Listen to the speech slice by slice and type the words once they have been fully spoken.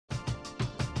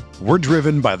We're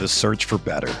driven by the search for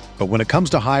better. But when it comes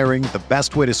to hiring, the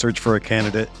best way to search for a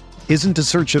candidate isn't to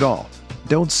search at all.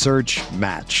 Don't search,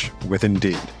 match with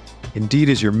Indeed. Indeed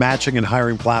is your matching and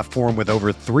hiring platform with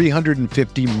over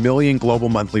 350 million global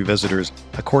monthly visitors,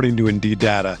 according to Indeed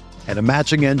data, and a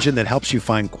matching engine that helps you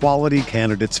find quality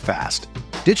candidates fast.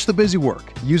 Ditch the busy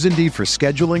work. Use Indeed for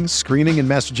scheduling, screening, and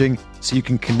messaging so you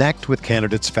can connect with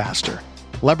candidates faster.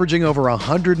 Leveraging over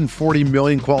 140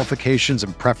 million qualifications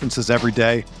and preferences every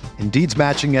day, Indeed's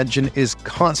matching engine is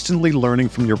constantly learning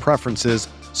from your preferences,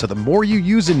 so the more you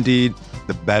use Indeed,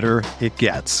 the better it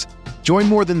gets. Join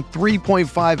more than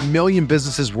 3.5 million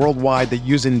businesses worldwide that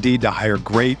use Indeed to hire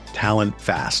great talent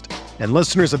fast. And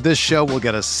listeners of this show will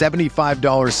get a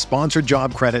 $75 sponsored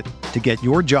job credit to get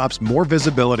your jobs more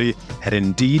visibility at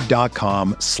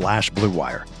Indeed.com/Blue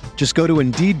Wire. Just go to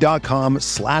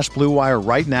Indeed.com/Blue Wire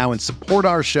right now and support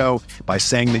our show by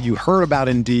saying that you heard about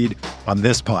Indeed on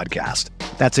this podcast.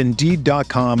 That's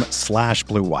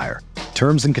Indeed.com/Blue Wire.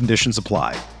 Terms and conditions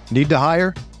apply. Need to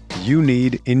hire? You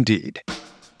need Indeed.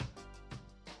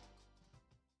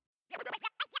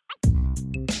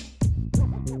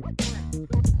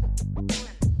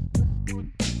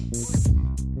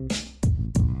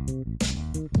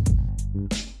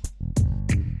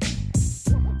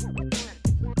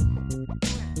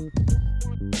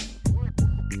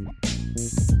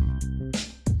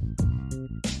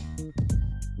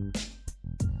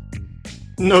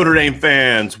 Notre Dame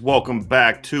fans, welcome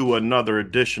back to another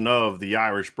edition of the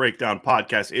Irish Breakdown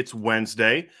Podcast. It's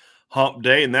Wednesday, hump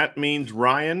day, and that means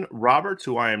Ryan Roberts,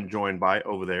 who I am joined by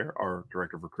over there, our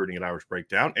director of recruiting at Irish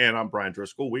Breakdown, and I'm Brian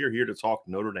Driscoll. We are here to talk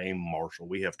Notre Dame Marshall.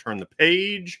 We have turned the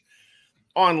page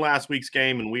on last week's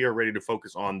game, and we are ready to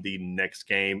focus on the next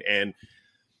game. And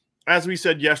as we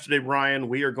said yesterday, Ryan,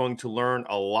 we are going to learn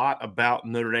a lot about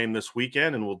Notre Dame this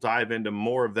weekend, and we'll dive into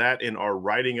more of that in our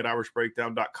writing at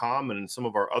irishbreakdown.com and in some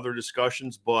of our other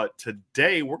discussions. But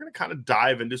today, we're going to kind of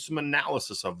dive into some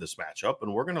analysis of this matchup,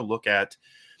 and we're going to look at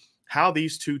how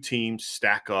these two teams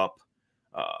stack up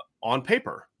on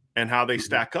paper and how they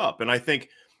stack up. And I think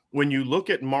when you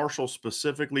look at Marshall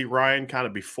specifically, Ryan, kind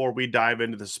of before we dive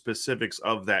into the specifics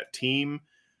of that team,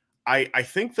 I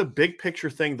think the big picture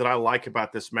thing that I like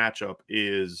about this matchup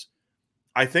is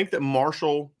I think that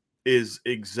Marshall is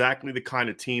exactly the kind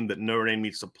of team that Notre Dame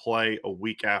needs to play a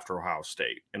week after Ohio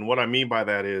State. And what I mean by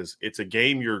that is it's a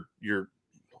game you're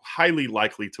highly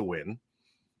likely to win.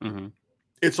 Mm-hmm.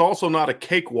 It's also not a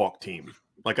cakewalk team.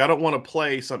 Like, I don't want to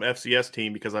play some FCS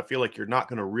team because I feel like you're not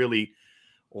going to really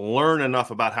learn enough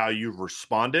about how you've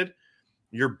responded.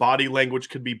 Your body language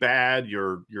could be bad.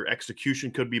 Your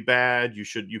execution could be bad.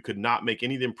 You could not make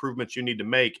any of the improvements you need to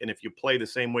make. And if you play the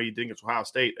same way you did against Ohio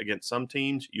State against some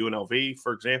teams, UNLV,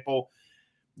 for example,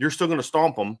 you're still going to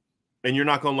stomp them and you're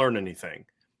not going to learn anything.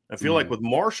 I feel like with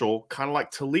Marshall, kind of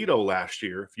like Toledo last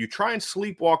year, if you try and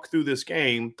sleepwalk through this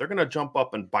game, they're going to jump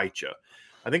up and bite you.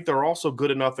 I think they're also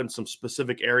good enough in some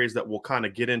specific areas that we'll kind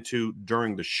of get into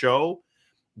during the show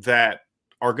that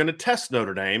are going to test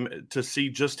Notre Dame to see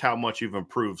just how much you've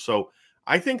improved. So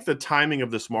I think the timing of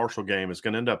this Marshall game is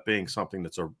going to end up being something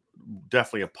that's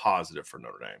definitely a positive for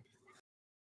Notre Dame.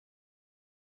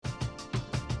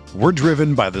 We're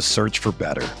driven by the search for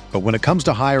better. But when it comes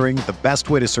to hiring, the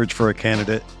best way to search for a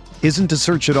candidate isn't to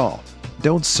search at all.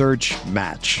 Don't search,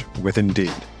 match with Indeed.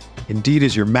 Indeed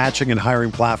is your matching and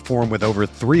hiring platform with over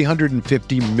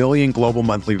 350 million global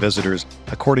monthly visitors,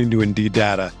 according to Indeed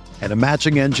data, and a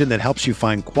matching engine that helps you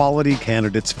find quality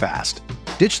candidates fast.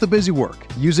 Ditch the busy work.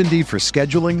 Use Indeed for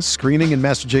scheduling, screening, and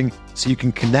messaging so you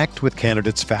can connect with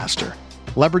candidates faster.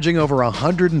 Leveraging over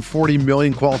 140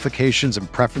 million qualifications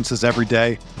and preferences every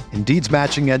day, Indeed's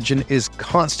matching engine is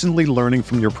constantly learning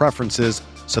from your preferences,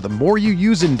 so the more you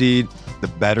use Indeed, the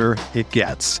better it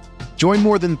gets. Join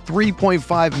more than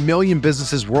 3.5 million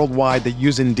businesses worldwide that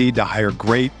use Indeed to hire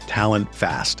great talent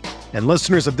fast. And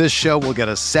listeners of this show will get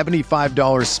a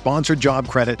 $75 sponsored job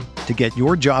credit to get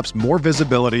your jobs more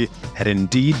visibility at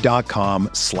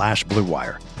Indeed.com/Blue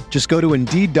Wire. Just go to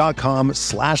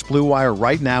Indeed.com/Blue Wire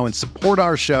right now and support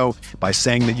our show by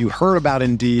saying that you heard about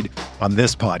Indeed on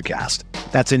this podcast.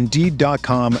 That's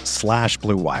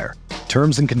Indeed.com/Blue Wire.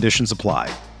 Terms and conditions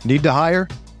apply. Need to hire?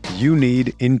 You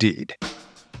need Indeed.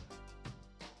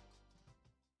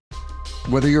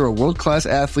 Whether you're a world-class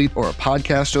athlete or a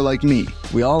podcaster like me,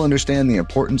 we all understand the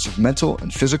importance of mental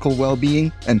and physical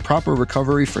well-being and proper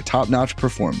recovery for top-notch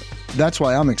performance. That's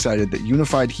why I'm excited that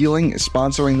Unified Healing is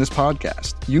sponsoring this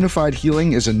podcast. Unified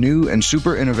Healing is a new and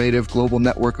super innovative global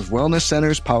network of wellness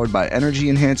centers powered by Energy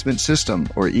Enhancement System,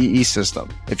 or EE System.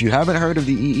 If you haven't heard of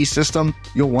the EE System,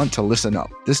 you'll want to listen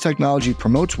up. This technology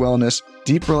promotes wellness,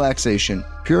 deep relaxation,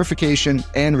 purification,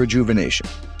 and rejuvenation.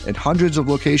 In hundreds of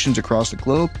locations across the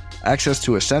globe, access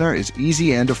to a center is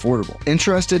easy and affordable.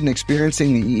 Interested in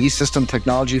experiencing the EE System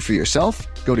technology for yourself?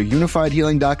 Go to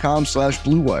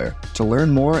unifiedhealing.com/bluewire to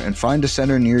learn more and find a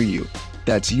center near you.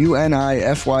 That's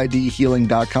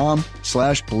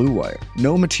unifydhealing.com/bluewire.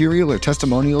 No material or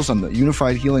testimonials on the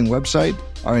Unified Healing website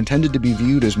are intended to be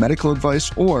viewed as medical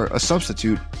advice or a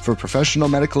substitute for professional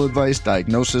medical advice,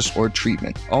 diagnosis, or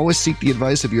treatment. Always seek the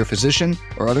advice of your physician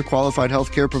or other qualified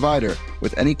healthcare provider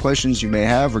with any questions you may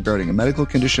have regarding a medical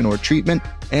condition or treatment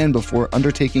and before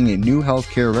undertaking a new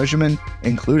healthcare regimen,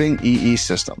 including EE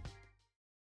System.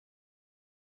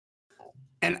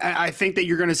 And I think that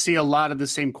you're going to see a lot of the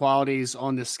same qualities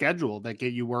on the schedule that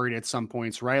get you worried at some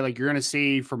points, right? Like you're going to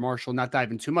see for Marshall, not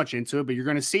diving too much into it, but you're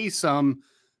going to see some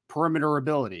perimeter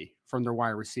ability from their wide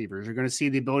receivers. You're going to see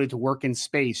the ability to work in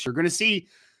space. You're going to see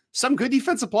some good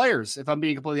defensive players, if I'm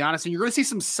being completely honest, and you're going to see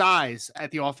some size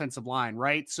at the offensive line,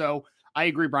 right? So I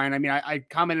agree, Brian. I mean, I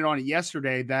commented on it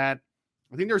yesterday that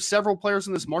I think there's several players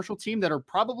in this Marshall team that are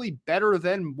probably better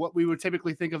than what we would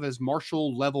typically think of as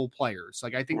Marshall level players.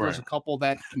 Like I think there's a couple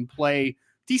that can play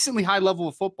decently high level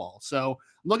of football. So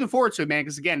I'm looking forward to it, man.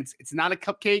 Because again, it's not a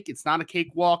cupcake. It's not a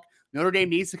cakewalk. Notre Dame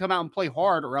needs to come out and play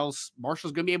hard or else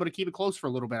Marshall's going to be able to keep it close for a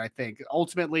little bit. I think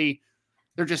ultimately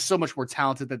they're just so much more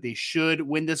talented that they should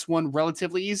win this one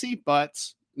relatively easy, but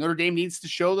Notre Dame needs to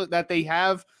show that they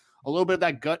have a little bit of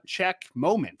that gut check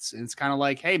moments. And it's kind of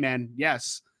like, hey man,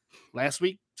 yes, last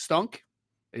week stunk.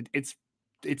 It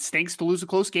stinks to lose a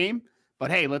close game,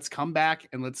 but hey, let's come back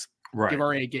and let's give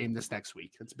our A game this next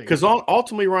week. That's big. Because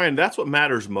ultimately, Ryan, that's what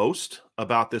matters most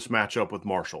about this matchup with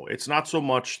Marshall. It's not so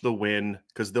much the win,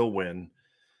 because they'll win.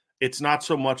 It's not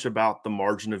so much about the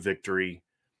margin of victory.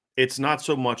 It's not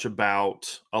so much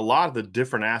about a lot of the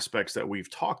different aspects that we've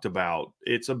talked about.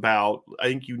 It's about, I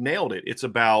think you nailed it. It's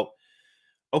about,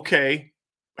 okay,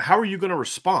 how are you going to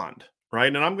respond? Right.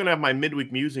 And I'm going to have my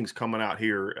midweek musings coming out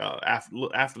here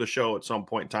after the show at some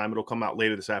point in time. It'll come out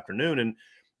later this afternoon. And,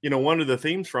 you know, one of the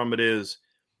themes from it is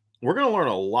we're going to learn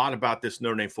a lot about this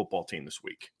Notre Dame football team this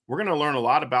week. We're going to learn a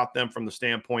lot about them from the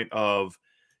standpoint of,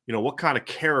 you know, what kind of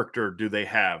character do they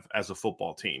have as a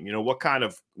football team? You know, what kind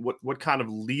of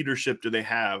leadership do they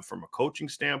have from a coaching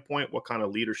standpoint? What kind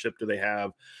of leadership do they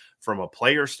have from a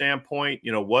player standpoint?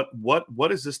 You know,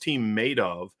 what is this team made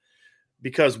of?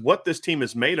 Because what this team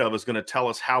is made of is going to tell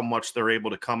us how much they're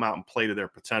able to come out and play to their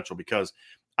potential, because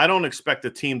I don't expect the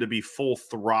team to be full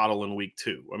throttle in week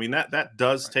 2. I mean, that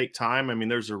does take time. I mean,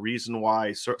 there's a reason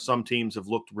why some teams have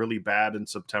looked really bad in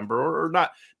September or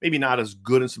not, maybe not as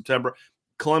good in September.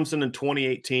 Clemson in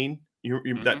 2018,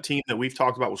 that team that we've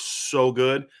talked about was so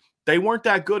good. They weren't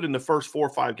that good in the first 4 or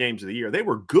 5 games of the year. They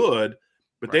were good,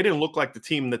 but they didn't look like the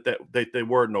team that they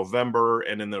were in November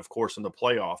and then, of course, in the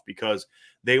playoff, because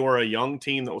they were a young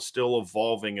team that was still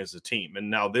evolving as a team. And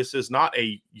now this is not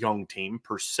a young team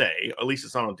per se, at least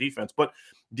it's not on defense, but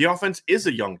the offense is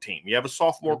a young team. You have a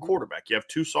sophomore quarterback. You have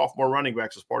 2 sophomore running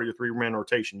backs as part of your 3-man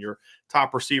rotation. Your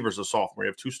top receiver is a sophomore. You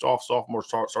have 2 sophomores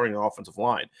starting the offensive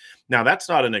line. Now, that's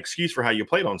not an excuse for how you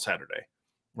played on Saturday.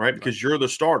 Right? Because you're the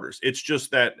starters. It's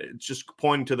just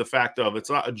pointing to the fact of it's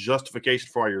not a justification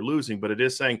for why you're losing, but it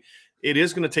is saying it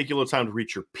is going to take you a little time to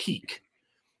reach your peak.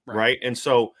 Right. And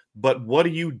so, but what do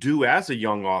you do as a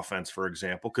young offense, for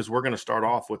example? Because we're going to start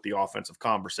off with the offensive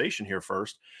conversation here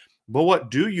first. But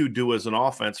what do you do as an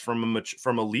offense from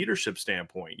a leadership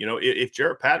standpoint? You know, if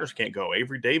Jarrett Patterson can't go,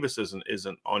 Avery Davis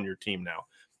isn't on your team now.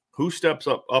 Who steps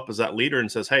up as that leader and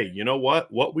says, hey, you know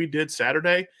what we did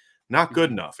Saturday? Not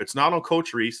good enough. It's not on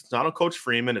Coach Reese. It's not on Coach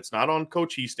Freeman. It's not on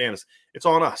Coach Easton. It's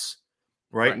on us,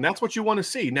 right? And that's what you want to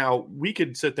see. Now, we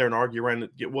could sit there and argue around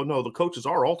it. Well, no, the coaches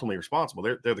are ultimately responsible.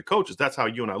 They're the coaches. That's how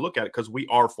you and I look at it, because we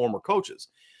are former coaches.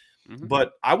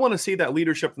 But I want to see that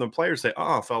leadership from the players say,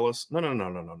 fellas, no.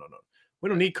 We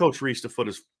don't need Coach Reese to put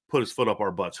his foot up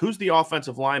our butts. Who's the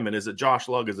offensive lineman? Is it Josh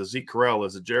Lugg? Is it Zeke Correll?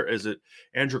 Is it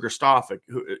Andrew Kristofic?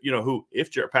 Who,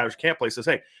 if Jarrett Patterson can't play, says,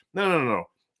 hey, no.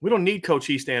 We don't need Coach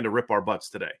Easton to rip our butts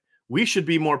today. We should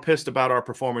be more pissed about our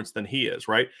performance than he is,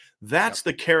 right? That's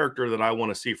the character that I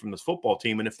want to see from this football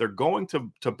team. And if they're going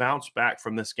to bounce back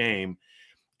from this game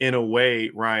in a way,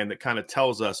 Ryan, that kind of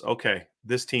tells us, okay,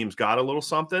 this team's got a little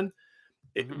something,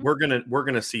 we're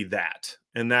gonna see that.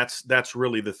 And that's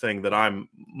really the thing that I'm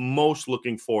most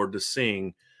looking forward to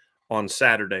seeing on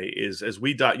Saturday is as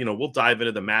we'll dive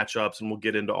into the matchups and we'll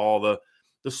get into all the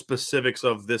specifics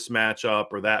of this matchup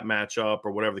or that matchup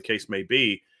or whatever the case may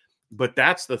be. But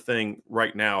that's the thing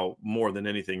right now, more than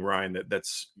anything, Ryan,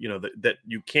 that's that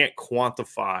you can't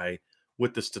quantify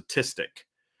with the statistic.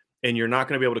 And you're not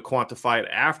going to be able to quantify it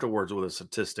afterwards with a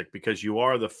statistic because you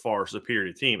are the far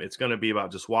superior team. It's going to be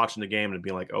about just watching the game and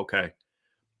being like, okay,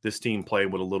 this team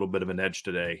played with a little bit of an edge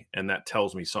today, and that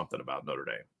tells me something about Notre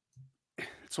Dame.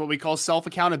 It's what we call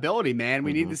self-accountability, man.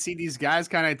 We need to see these guys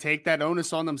kind of take that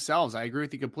onus on themselves. I agree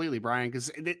with you completely, Brian,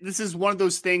 because this is one of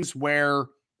those things where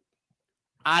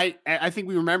I think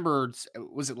we remembered,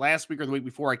 was it last week or the week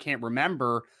before? I can't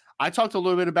remember. I talked a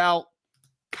little bit about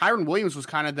Kyron Williams was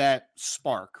kind of that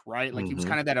spark, right? Like he was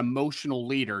kind of that emotional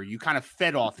leader. You kind of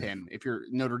fed off him if you're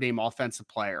Notre Dame offensive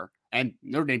player and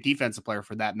Notre Dame defensive player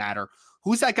for that matter.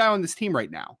 Who's that guy on this team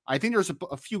right now? I think there's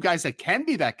a few guys that can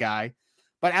be that guy,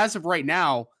 but as of right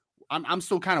now, I'm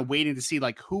still kind of waiting to see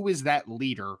like who is that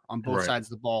leader on both sides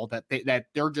of the ball that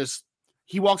they're just,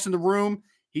 he walks in the room,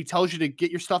 he tells you to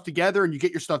get your stuff together and you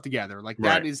get your stuff together. Like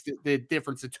that is the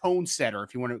difference, the tone setter,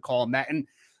 if you want to call him that. And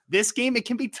this game, it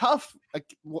can be tough.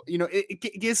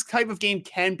 This type of game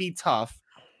can be tough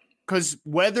because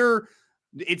whether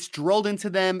it's drilled into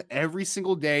them every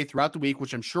single day throughout the week,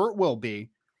 which I'm sure it will be,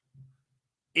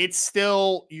 it's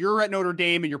still, you're at Notre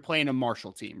Dame and you're playing a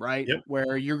Marshall team, right? Yep.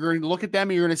 Where you're going to look at them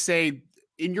and you're going to say,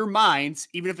 in your minds,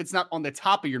 even if it's not on the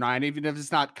top of your mind, even if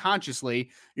it's not consciously,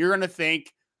 you're going to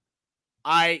think,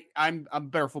 I'm a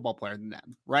better football player than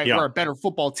them, right? Yeah. We're a better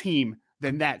football team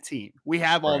than that team. We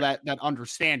have all that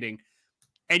understanding.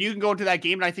 And you can go into that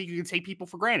game, and I think you can take people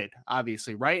for granted,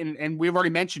 obviously, right? And we've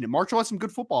already mentioned it. Marshall has some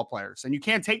good football players, and you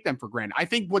can't take them for granted. I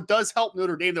think what does help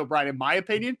Notre Dame, though, Brian, in my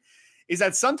opinion, is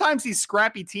that sometimes these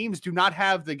scrappy teams do not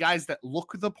have the guys that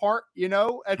look the part,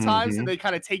 at times, and they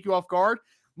kind of take you off guard.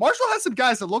 Marshall has some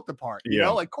guys that look the part,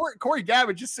 like Corey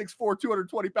Gabbage, just 6'4",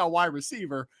 220-pound wide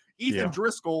receiver. Ethan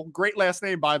Driscoll, great last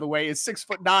name, by the way, is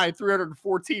 6'9",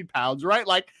 314 pounds, right?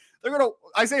 Like,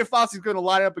 Isaiah Foskey's going to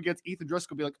line up against Ethan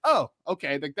Driscoll and be like, oh,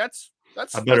 okay, like that's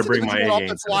I better bring my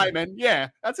offensive lineman. Yeah,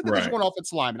 that's a Division I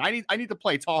offensive lineman. I need to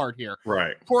play hard here.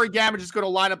 Right. Corey Gabbage is going to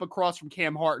line up across from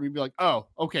Cam Hart and be like, oh,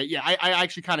 okay, yeah, I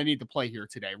actually kind of need to play here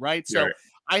today, right? So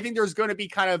I think there's going to be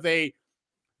kind of a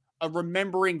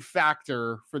remembering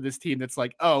factor for this team that's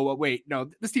like, oh, well, wait, no,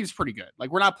 this team's pretty good.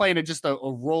 Like, we're not playing just a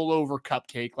rollover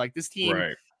cupcake. Like, this team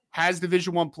has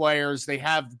Division I players. They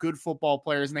have good football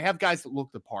players, and they have guys that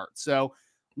look the part. So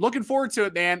looking forward to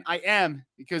it, man. I am,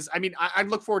 because, I mean, I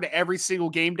look forward to every single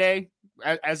game day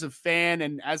as a fan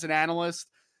and as an analyst.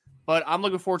 But I'm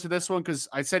looking forward to this one because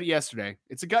I said it yesterday.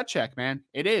 It's a gut check, man.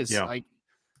 It is. Yeah. Like,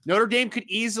 Notre Dame could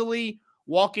easily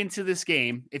walk into this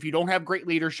game if you don't have great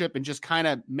leadership and just kind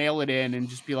of mail it in and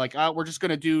just be like, oh, we're just going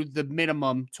to do the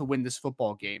minimum to win this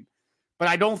football game. But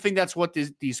I don't think that's what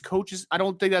these coaches, I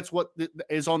don't think that's what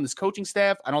is on this coaching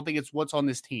staff. I don't think it's what's on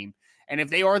this team. And if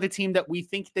they are the team that we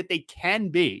think that they can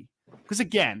be, because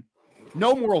again,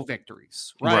 no moral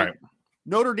victories, right?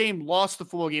 Notre Dame lost the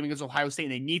football game against Ohio State,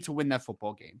 and they need to win that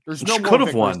football game. There's no more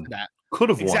victories to that. Could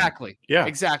have won. Exactly. Yeah.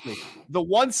 Exactly. The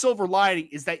one silver lining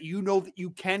is that you know that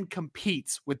you can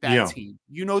compete with that team.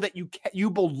 You know that you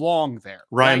belong there.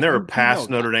 Ryan, there are past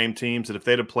Notre Dame teams that if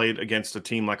they'd have played against a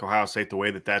team like Ohio State the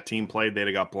way that team played, they'd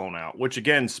have got blown out, which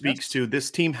again speaks to this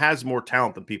team has more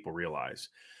talent than people realize.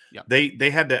 Yeah.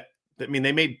 They had to, I mean,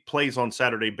 they made plays on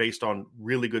Saturday based on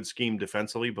really good scheme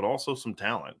defensively, but also some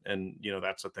talent. And,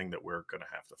 that's a thing that we're going to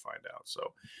have to find out.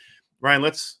 So, Ryan,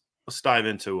 let's dive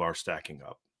into our stacking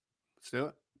up. Let's do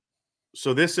it.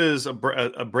 So this is a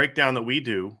breakdown that we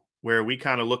do where we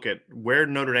kind of look at where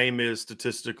Notre Dame is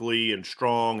statistically and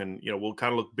strong. And, we'll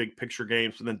kind of look big picture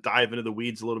games and then dive into the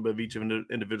weeds a little bit of each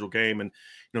individual game and,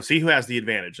 see who has the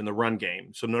advantage in the run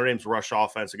game. So Notre Dame's rush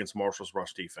offense against Marshall's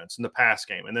rush defense in the pass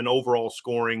game, and then overall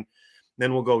scoring.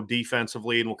 Then we'll go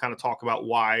defensively and we'll kind of talk about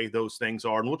why those things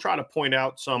are. And we'll try to point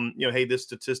out some, hey, this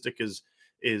statistic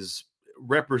is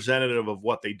representative of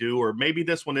what they do, or maybe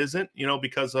this one isn't,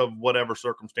 because of whatever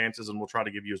circumstances. And we'll try to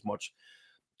give you as much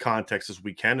context as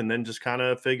we can, and then just kind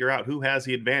of figure out who has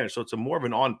the advantage. So it's a more of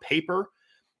an on paper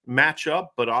matchup,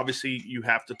 but obviously you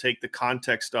have to take the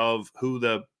context of who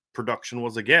the production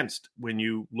was against when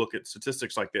you look at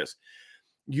statistics like this.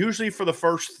 Usually for the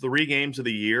first 3 games of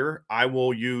the year, I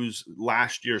will use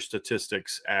last year's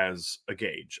statistics as a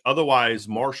gauge. Otherwise,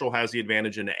 Marshall has the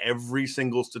advantage in every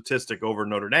single statistic over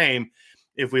Notre Dame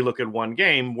if we look at one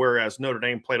game, whereas Notre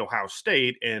Dame played Ohio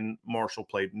State and Marshall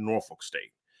played Norfolk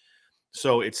State.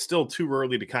 So it's still too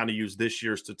early to kind of use this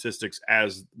year's statistics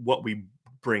as what we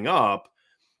bring up.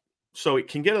 So it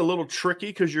can get a little tricky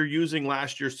because you're using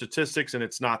last year's statistics and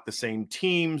it's not the same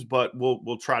teams, but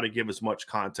we'll try to give as much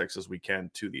context as we can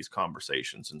to these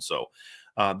conversations. And so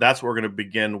that's what we're going to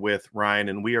begin with, Ryan.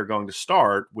 And we are going to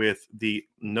start with the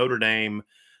Notre Dame.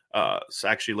 So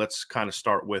actually, let's kind of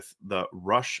start with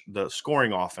the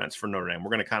scoring offense for Notre Dame.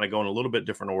 We're going to kind of go in a little bit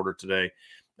different order today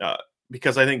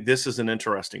because I think this is an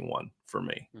interesting one for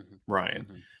me,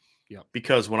 Ryan. Yep.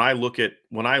 Because when I look at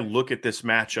this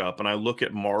matchup and I look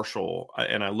at Marshall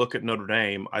and I look at Notre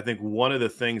Dame, I think one of the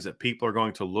things that people are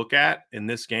going to look at in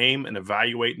this game and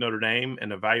evaluate Notre Dame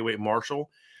and evaluate Marshall,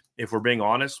 if we're being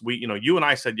honest, you and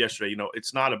I said yesterday,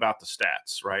 it's not about the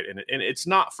stats, right? And it's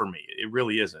not for me. It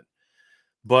really isn't.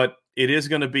 But it is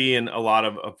going to be in a lot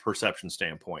of a perception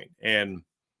standpoint. And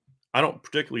I don't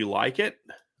particularly like it.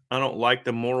 I don't like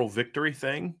the moral victory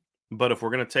thing. But if we're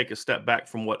going to take a step back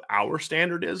from what our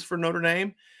standard is for Notre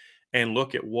Dame and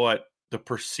look at what the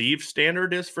perceived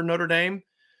standard is for Notre Dame,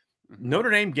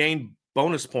 Notre Dame gained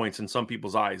bonus points in some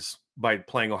people's eyes by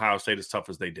playing Ohio State as tough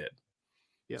as they did.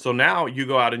 Yep. So now you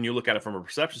go out and you look at it from a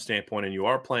perception standpoint and you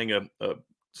are playing a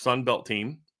Sun Belt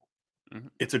team.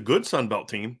 It's a good Sun Belt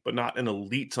team, but not an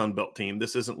elite Sun Belt team.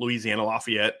 This isn't Louisiana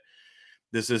Lafayette.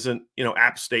 This isn't,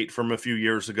 App State from a few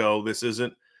years ago. This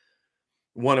isn't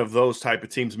one of those type of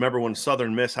teams. Remember when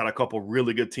Southern Miss had a couple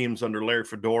really good teams under Larry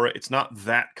Fedora? It's not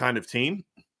that kind of team.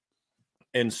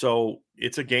 And so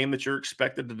it's a game that you're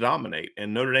expected to dominate.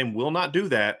 And Notre Dame will not do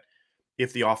that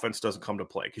if the offense doesn't come to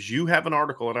play. Because you have an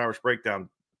article at Irish Breakdown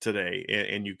today,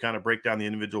 and you kind of break down the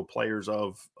individual players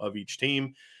of each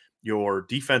team. Your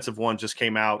defensive one just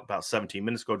came out about 17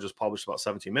 minutes ago, just published about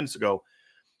 17 minutes ago.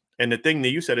 And the thing that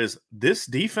you said is this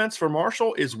defense for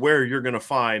Marshall is where you're going to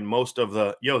find most of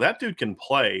the, that dude can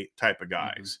play type of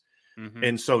guys.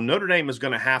 And so Notre Dame is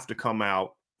going to have to come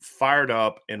out fired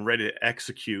up and ready to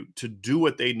execute to do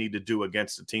what they need to do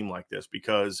against a team like this,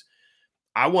 because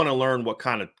I want to learn what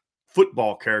kind of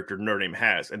football character Notre Dame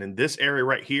has. And in this area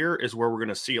right here is where we're going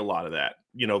to see a lot of that,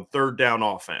 third down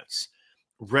offense,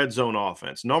 red zone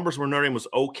offense. Numbers where Notre Dame was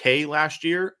okay last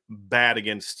year, bad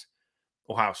against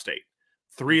Ohio State.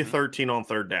 3 of 13 on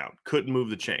third down. Couldn't move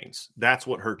the chains. That's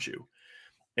what hurt you.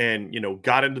 And,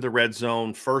 got into the red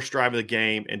zone, first drive of the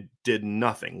game, and did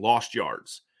nothing. Lost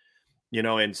yards.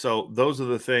 And so those are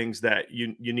the things that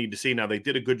you need to see. Now, they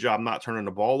did a good job not turning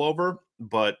the ball over,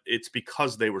 but it's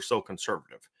because they were so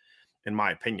conservative, in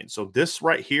my opinion. So this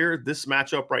right here, this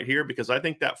matchup right here, because I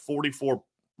think that 44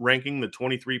 ranking, the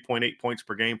 23.8 points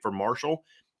per game for Marshall,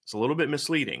 is a little bit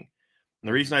misleading. And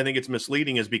the reason I think it's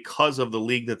misleading is because of the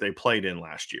league that they played in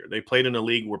last year. They played in a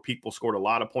league where people scored a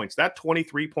lot of points. That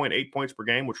 23.8 points per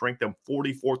game, which ranked them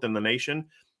 44th in the nation,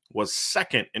 was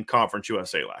second in Conference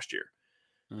USA last year.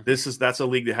 That's a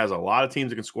league that has a lot of teams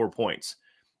that can score points.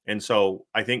 And so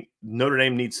I think Notre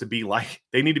Dame needs to be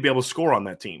they need to be able to score on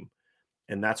that team.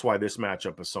 And that's why this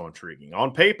matchup is so intriguing.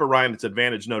 On paper, Ryan, it's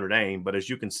advantage Notre Dame, but as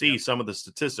you can see, some of the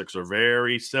statistics are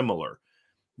very similar.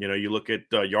 You look at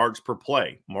yards per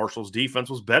play. Marshall's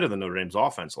defense was better than Notre Dame's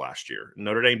offense last year.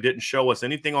 Notre Dame didn't show us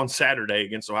anything on Saturday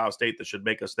against Ohio State that should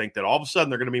make us think that all of a sudden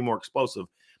they're going to be more explosive.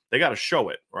 They got to show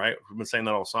it, right? We've been saying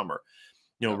that all summer.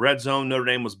 Red zone, Notre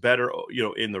Dame was better,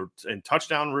 in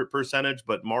touchdown percentage,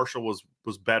 but Marshall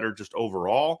was better just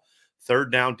overall.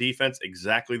 Third down defense,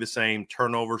 exactly the same.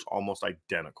 Turnovers, almost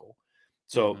identical.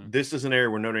 So this is an area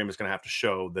where Notre Dame is going to have to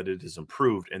show that it is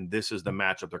improved, and this is the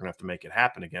matchup they're going to have to make it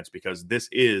happen against, because this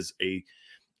is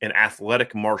an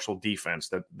athletic Marshall defense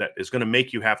that is going to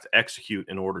make you have to execute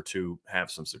in order to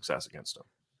have some success against them.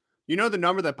 The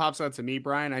number that pops out to me,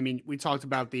 Brian, I mean, we talked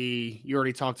about you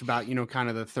already talked about, kind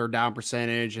of the third down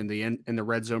percentage and the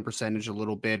red zone percentage a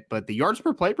little bit, but the yards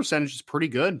per play percentage is pretty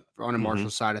good on a Marshall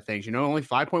side of things. Only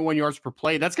 5.1 yards per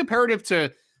play. That's comparative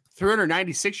to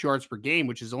 396 yards per game,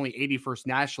 which is only 81st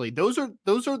nationally. Those are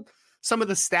some of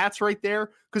the stats right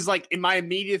there. Cause in my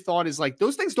immediate thought is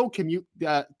those things don't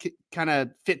kind of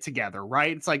fit together,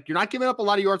 right? It's you're not giving up a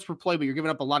lot of yards per play, but you're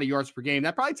giving up a lot of yards per game.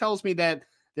 That probably tells me that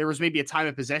there was maybe a time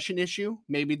of possession issue.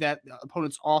 Maybe that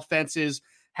opponent's offenses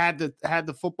had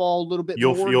the football a little bit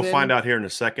more. You'll find out here in a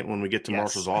second when we get to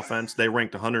Marshall's offense. They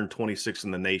ranked 126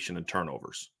 in the nation in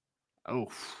turnovers. Oh,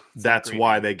 that's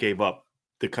why they gave up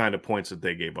the kind of points that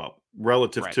they gave up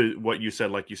relative to what you said,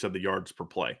 like you said, the yards per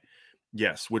play.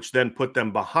 Yes, which then put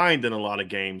them behind in a lot of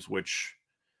games, which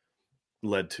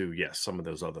led to, some of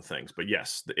those other things. But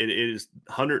yes, it is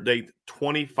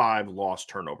 25 lost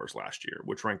turnovers last year,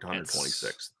 which ranked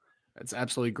 126th. That's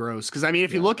absolutely gross. Because, I mean,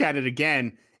 if you look at it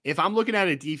again, if I'm looking at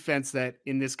a defense that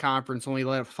in this conference only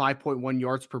let up 5.1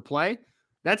 yards per play,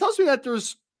 that tells me that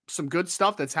there's some good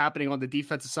stuff that's happening on the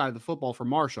defensive side of the football for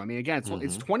Marshall. I mean, again,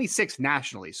 it's 26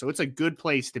 nationally, so it's a good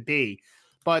place to be.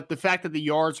 But the fact that the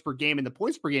yards per game and the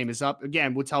points per game is up,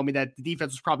 again, would tell me that the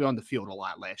defense was probably on the field a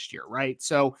lot last year, right?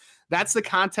 So that's the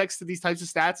context of these types of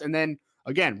stats. And then,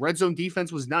 again, red zone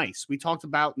defense was nice. We talked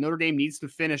about Notre Dame needs to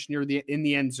finish in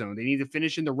the end zone. They need to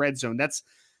finish in the red zone. That's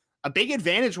a big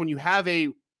advantage when you have a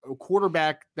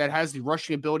quarterback that has the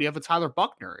rushing ability of a Tyler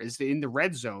Buchner is in the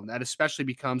red zone. That especially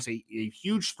becomes a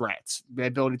huge threat, the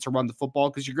ability to run the football,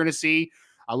 because you're going to see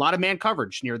a lot of man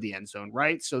coverage near the end zone,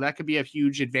 right? So that could be a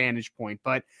huge advantage point.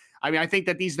 But I mean, I think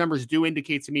that these numbers do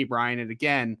indicate to me, Brian, and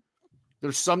again,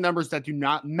 there's some numbers that do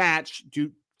not match,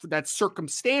 that's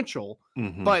circumstantial,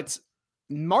 but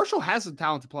Marshall has some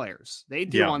talented players. They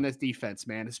do on this defense,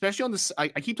 man, especially on this. I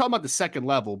keep talking about the second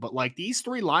level, but like these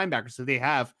three linebackers that they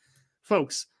have,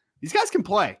 folks, these guys can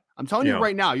play. I'm telling you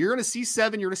right now, you're going to see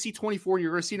 7, you're going to see 24, and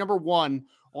you're going to see number 1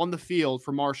 on the field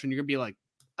for Marshall. And you're going to be like,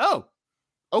 oh,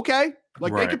 okay.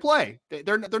 Like they can play.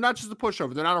 They're not just a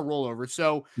pushover. They're not a rollover.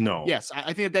 So yes,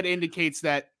 I think that indicates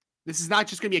that this is not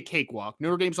just going to be a cakewalk.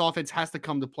 Notre Dame's offense has to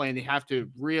come to play, and they have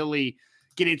to really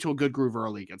get into a good groove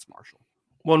early against Marshall.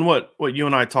 Well, and what you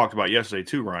and I talked about yesterday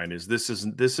too, Ryan, is this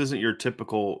isn't your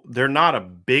typical. They're not a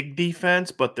big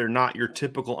defense, but they're not your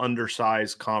typical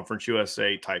undersized Conference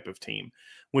USA type of team,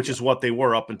 which is what they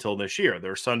were up until this year.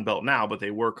 They're Sun Belt now, but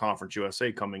they were Conference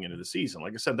USA coming into the season.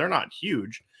 Like I said, they're not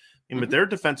huge, but their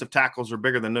defensive tackles are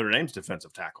bigger than Notre Dame's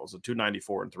defensive tackles at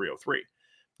 294 and 303.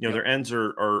 Their ends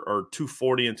are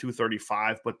 240 and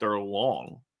 235, but they're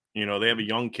long. They have a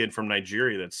young kid from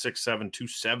Nigeria that's 6'7",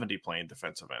 270 playing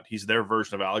defensive end. He's their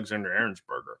version of Alexander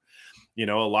Ahrensberger.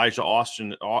 Elijah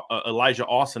Austin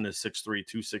is 6'3",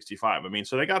 265. I mean,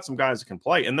 so they got some guys that can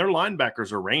play, and their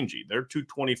linebackers are rangy. They're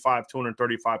 225,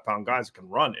 235-pound guys that can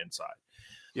run inside.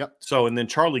 Yep. So, and then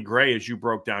Charlie Gray, as you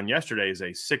broke down yesterday, is a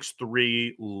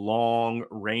 6'3", long,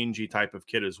 rangy type of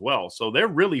kid as well. So they're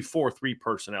really 4-3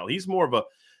 personnel. He's more of a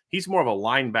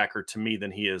linebacker to me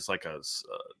than he is like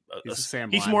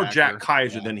he's more Jack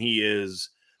Kaiser than he is,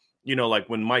 like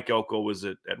when Mike Elko was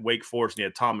at Wake Forest and he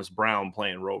had Thomas Brown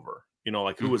playing Rover,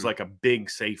 who was like a big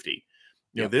safety.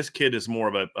 This kid is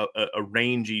more of a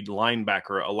rangy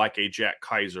linebacker, like a Jack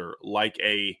Kaiser, like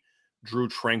a Drew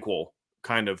Tranquil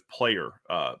kind of player,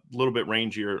 a little bit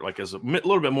rangier, like as a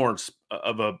little bit more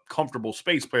of a comfortable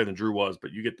space player than Drew was,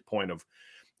 but you get the point of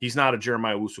he's not a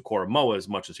Jeremiah Owusu-Koramoah as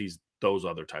much as he's those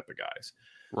other type of guys.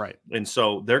 Right. And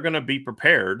so they're going to be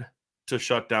prepared to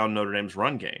shut down Notre Dame's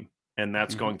run game. And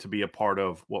that's going to be a part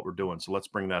of what we're doing. So let's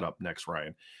bring that up next,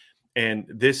 Ryan. And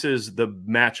this is the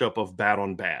matchup of bad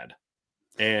on bad.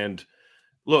 And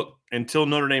look, until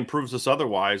Notre Dame proves us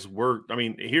otherwise,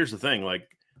 here's the thing. Like,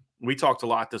 we talked a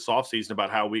lot this offseason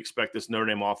about how we expect this Notre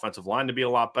Dame offensive line to be a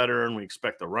lot better, and we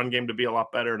expect the run game to be a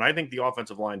lot better. And I think the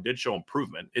offensive line did show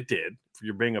improvement. It did, if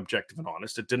you're being objective and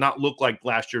honest. It did not look like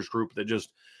last year's group that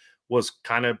just was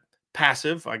kind of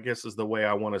passive, I guess is the way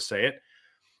I want to say it.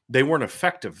 They weren't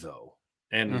effective, though.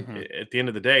 And at the end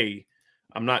of the day,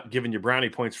 I'm not giving you brownie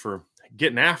points for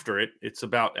getting after it. It's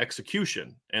about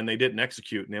execution. And they didn't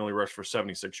execute, and they only rushed for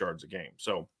 76 yards a game.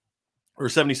 Or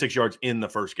 76 yards in the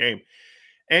first game.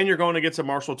 And you're going against a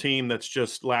Marshall team that's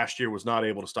just last year was not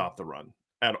able to stop the run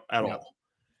at all.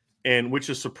 And which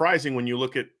is surprising when you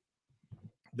look at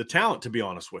the talent, to be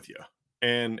honest with you.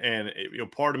 And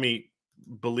part of me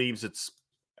believes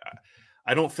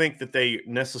I don't think that they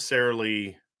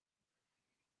necessarily,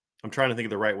 I'm trying to think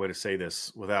of the right way to say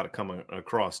this without it coming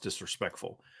across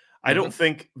disrespectful. I don't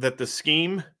think that the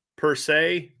scheme per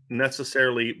se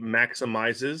necessarily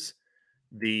maximizes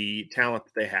the talent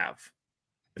that they have.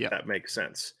 If that makes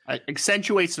sense.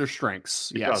 Accentuates their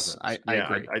strengths. Yes, I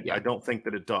agree. I don't think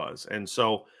that it does. And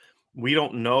so we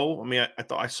don't know. I mean, I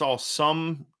thought I saw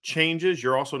some changes.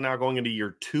 You're also now going into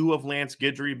year 2 of Lance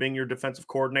Guidry being your defensive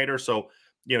coordinator. So,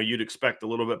 you'd expect a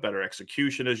little bit better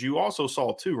execution. As you also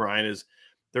saw too, Ryan, is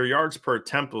their yards per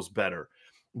attempt was better.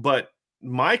 But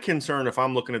my concern, if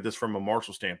I'm looking at this from a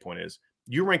Marshall standpoint, is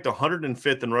you ranked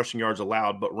 105th in rushing yards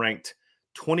allowed, but ranked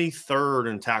 23rd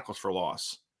in tackles for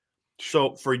loss.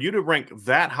 So for you to rank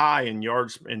that high in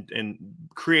yards and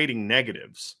creating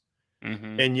negatives,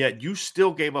 and yet you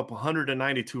still gave up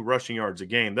 192 rushing yards a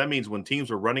game, that means when teams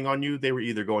were running on you, they were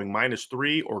either going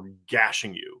 -3 or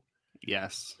gashing you.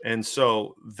 Yes. And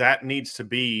so that needs to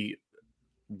be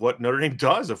what Notre Dame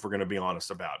does, if we're going to be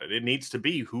honest about it. It needs to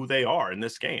be who they are in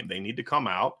this game. They need to come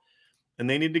out and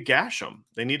they need to gash them.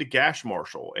 They need to gash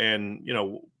Marshall. And,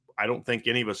 I don't think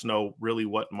any of us know really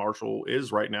what Marshall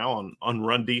is right now on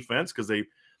run defense, because they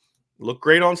look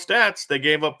great on stats. They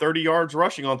gave up 30 yards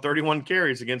rushing on 31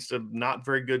 carries against a not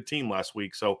very good team last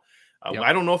week. So Yep.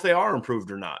 I don't know if they are improved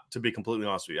or not, to be completely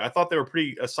honest with you. I thought they were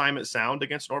pretty assignment sound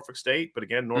against Norfolk State, but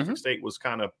again, Norfolk State was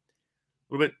kind of a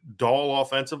little bit dull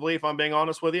offensively, if I'm being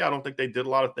honest with you. I don't think they did a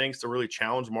lot of things to really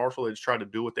challenge Marshall. They just tried to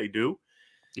do what they do.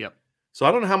 Yep. So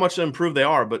I don't know how much improved they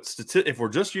are, but if we're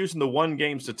just using the one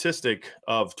game statistic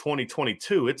of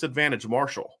 2022, it's advantage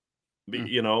Marshall,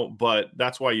 but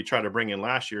that's why you try to bring in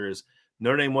last year is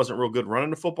Notre Dame wasn't real good running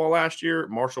the football last year.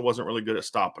 Marshall wasn't really good at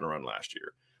stopping a run last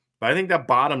year. But I think that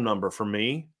bottom number for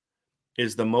me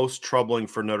is the most troubling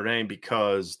for Notre Dame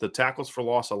because the tackles for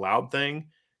loss allowed thing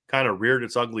kind of reared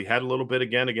its ugly head a little bit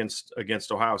again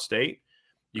against Ohio State.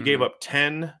 You gave up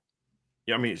 10.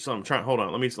 Yeah, I mean, so I'm trying. Hold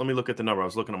on. Let me look at the number. I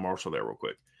was looking at Marshall there real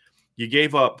quick. You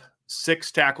gave up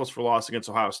 6 tackles for loss against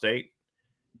Ohio State,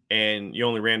 and you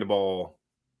only ran the ball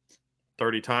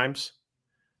 30 times.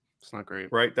 It's not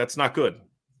great, right? That's not good.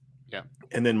 Yeah.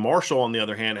 And then Marshall, on the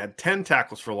other hand, had 10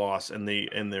 tackles for loss in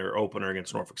their opener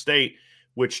against Norfolk State,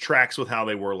 which tracks with how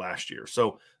they were last year.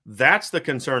 So that's the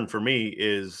concern for me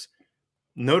is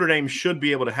Notre Dame should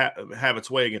be able to have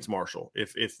its way against Marshall.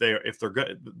 If they're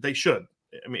good, they should.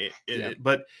 I mean,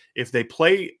 but if they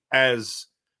play as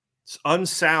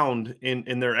unsound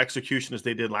in their execution as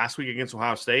they did last week against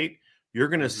Ohio State, you're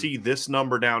going to see this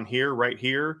number down here, right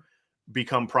here,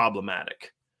 become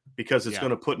problematic. Because it's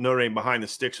going to put Notre Dame behind the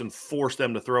sticks and force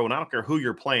them to throw. And I don't care who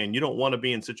you're playing. You don't want to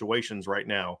be in situations right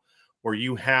now where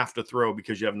you have to throw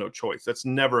because you have no choice. That's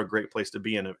never a great place to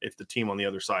be in if the team on the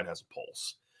other side has a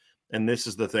pulse. And this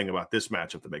is the thing about this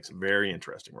matchup that makes it very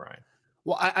interesting, Ryan.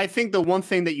 Well, I think the one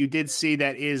thing that you did see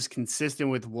that is consistent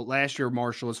with last year,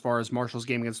 Marshall, as far as Marshall's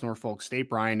game against Norfolk State,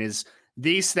 Brian, is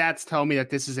these stats tell me that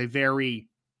this is a very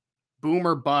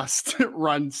boomer bust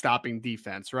run stopping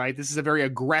defense, right? This is a very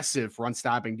aggressive run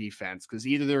stopping defense because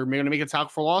either they're going to make a tackle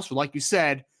for loss or, like you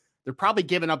said, they're probably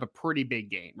giving up a pretty big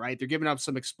game, right? They're giving up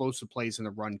some explosive plays in the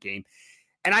run game.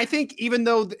 And I think even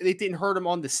though they didn't hurt them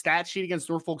on the stat sheet against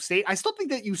Norfolk State, I still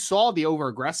think that you saw the over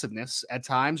aggressiveness at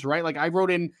times, right? Like I wrote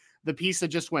in the piece that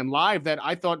just went live that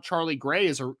I thought Charlie Gray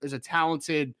is a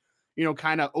talented,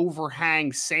 kind of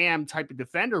overhang Sam type of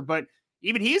defender, but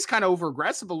even he's kind of over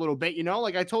aggressive a little bit,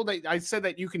 like I said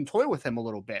that you can toy with him a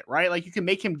little bit, right? Like you can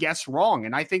make him guess wrong.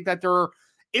 And I think that there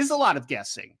is a lot of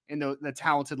guessing in the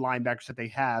talented linebackers that they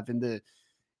have in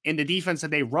the defense that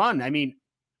they run. I mean,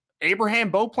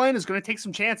 Abraham Beauplan is going to take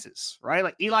some chances, right?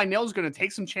 Like Eli Neal is going to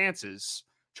take some chances.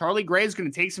 Charlie Gray is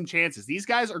going to take some chances. These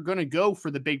guys are going to go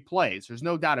for the big plays. There's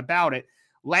no doubt about it.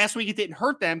 Last week, it didn't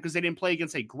hurt them because they didn't play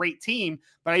against a great team.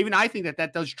 But I think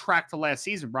that does track to last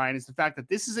season, Brian, is the fact that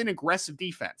this is an aggressive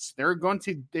defense. They're going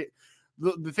to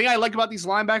the thing I like about these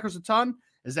linebackers a ton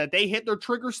is that they hit their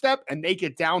trigger step and they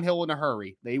get downhill in a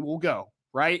hurry. They will go,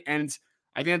 right? And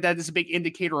I think that is a big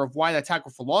indicator of why that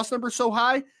tackle for loss number is so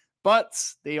high. But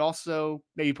they also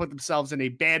maybe put themselves in a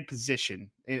bad position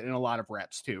in a lot of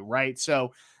reps too, right?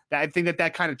 So I think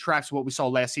that kind of tracks what we saw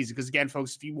last season. Because again,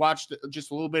 folks, if you watched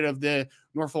just a little bit of the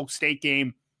Norfolk State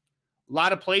game, a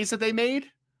lot of plays that they made,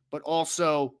 but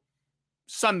also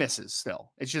some misses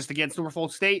still. It's just against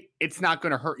Norfolk State, it's not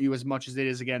going to hurt you as much as it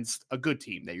is against a good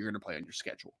team that you're going to play on your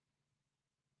schedule.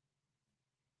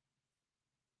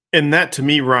 And that, to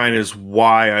me, Ryan, is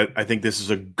why I think this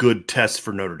is a good test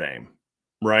for Notre Dame,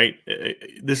 right?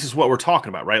 This is what we're talking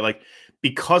about, right? Like,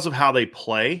 because of how they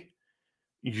play,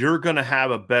 you're going to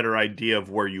have a better idea of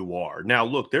where you are. Now,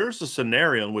 look, there's a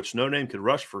scenario in which Notre Dame could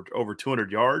rush for over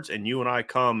 200 yards, and you and I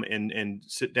come and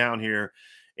sit down here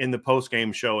in the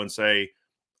post-game show and say,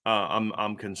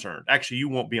 I'm concerned. Actually, you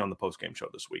won't be on the post-game show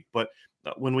this week, but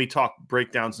when we talk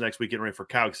breakdowns next week, getting ready for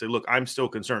Cal, say, look, I'm still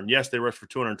concerned. Yes, they rushed for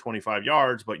 225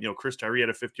 yards, but, Chris Tyree had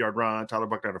a 50-yard run, Tyler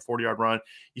Buckner had a 40-yard run.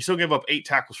 You still gave up 8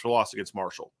 tackles for loss against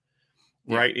Marshall,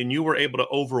 right? And you were able to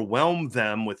overwhelm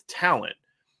them with talent.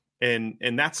 And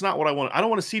that's not what I want. I don't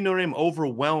want to see Notre Dame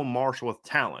overwhelm Marshall with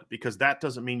talent because that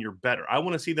doesn't mean you're better. I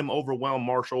want to see them overwhelm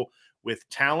Marshall with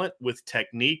talent, with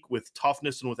technique, with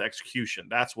toughness, and with execution.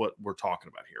 That's what we're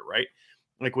talking about here, right?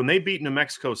 Like when they beat New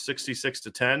Mexico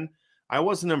 66-10, I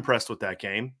wasn't impressed with that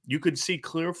game. You could see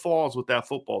clear flaws with that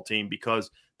football team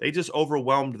because they just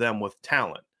overwhelmed them with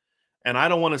talent. And I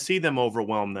don't want to see them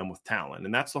overwhelm them with talent.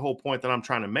 And that's the whole point that I'm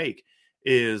trying to make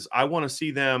is I want to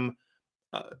see them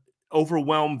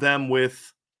overwhelm them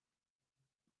with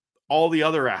all the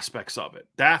other aspects of it.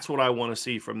 That's what I want to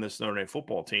see from this Notre Dame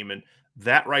football team. And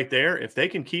that right there, if they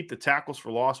can keep the tackles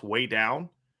for loss way down,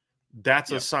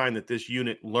 that's a sign that this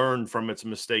unit learned from its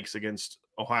mistakes against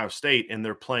Ohio State and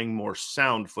they're playing more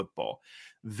sound football.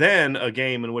 Then a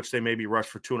game in which they maybe rushed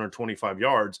for 225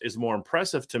 yards is more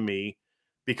impressive to me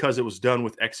because it was done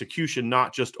with execution,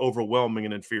 not just overwhelming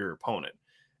an inferior opponent.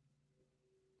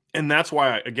 And that's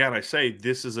why, again, I say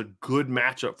this is a good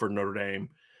matchup for Notre Dame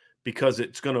because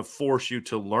it's going to force you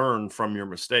to learn from your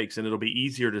mistakes. And it'll be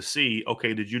easier to see,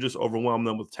 okay, did you just overwhelm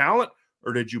them with talent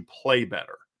or did you play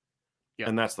better? Yep.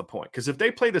 And that's the point. Because if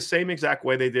they play the same exact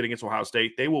way they did against Ohio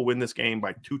State, they will win this game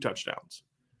by 2 touchdowns.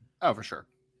 Oh, for sure.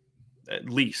 At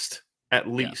least. At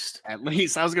least. I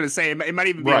was going to say it might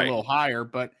even be a little higher,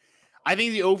 but I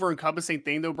think the over-encompassing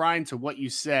thing, though, Brian, to what you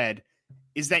said,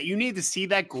 is that you need to see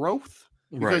that growth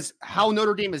because how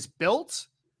Notre Dame is built,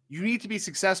 you need to be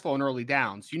successful in early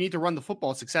downs. You need to run the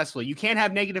football successfully. You can't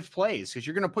have negative plays because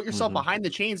you're going to put yourself behind the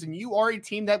chains, and you are a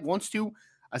team that wants to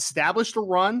establish the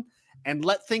run and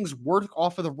let things work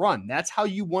off of the run. That's how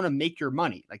you want to make your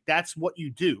money. Like, that's what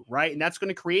you do, right? And that's going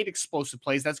to create explosive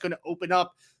plays. That's going to open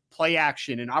up play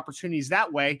action and opportunities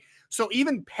that way. So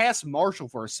even past Marshall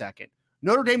for a second,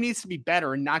 Notre Dame needs to be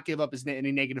better and not give up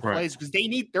any negative plays because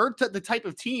they're the type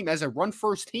of team as a run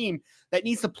first team that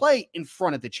needs to play in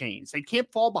front of the chains. They can't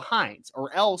fall behind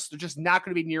or else they're just not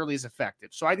going to be nearly as effective.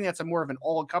 So I think that's a more of an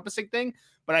all encompassing thing,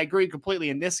 but I agree completely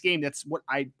in this game. That's what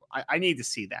I need to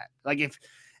see that. Like if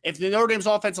the Notre Dame's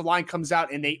offensive line comes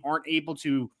out and they aren't able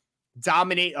to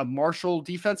dominate a Marshall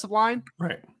defensive line,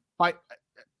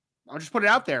 I'll just put it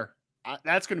out there.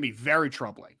 That's going to be very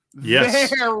troubling.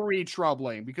 Yes. Very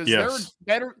troubling because they're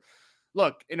better.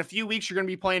 Look, in a few weeks, you're going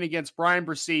to be playing against Brian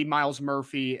Bresee, Miles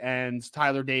Murphy, and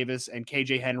Tyler Davis and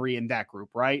KJ Henry in that group,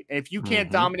 right? If you can't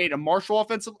dominate a Marshall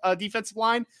defensive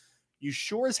line, you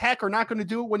sure as heck are not going to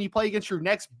do it when you play against your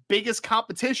next biggest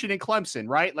competition in Clemson,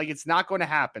 right? Like, it's not going to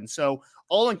happen. So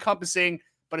all encompassing,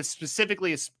 but it's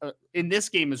specifically in this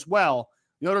game as well,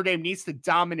 Notre Dame needs to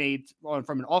dominate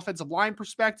from an offensive line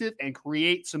perspective and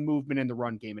create some movement in the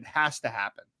run game. It has to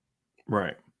happen.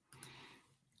 Right.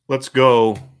 Let's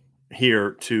go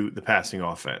here to the passing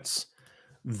offense.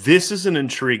 This is an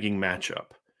intriguing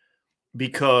matchup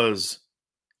because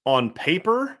on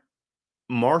paper,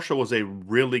 Marshall was a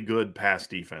really good pass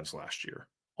defense last year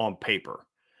on paper.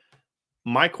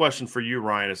 My question for you,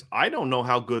 Ryan, is I don't know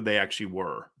how good they actually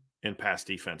were in pass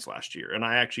defense last year. And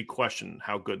I actually question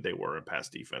how good they were in pass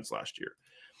defense last year.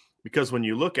 Because when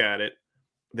you look at it,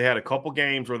 they had a couple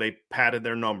games where they padded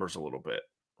their numbers a little bit,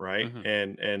 right?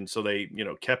 And so they,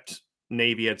 kept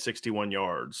Navy at 61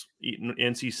 yards.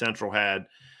 NC Central had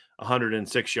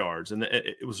 106 yards. And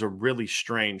it was a really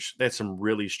strange, they had some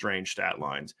really strange stat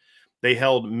lines. They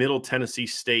held Middle Tennessee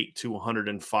State to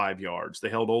 105 yards. They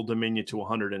held Old Dominion to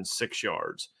 106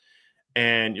 yards.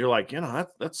 And you're like,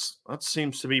 that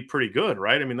seems to be pretty good,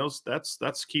 right? I mean,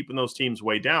 that's keeping those teams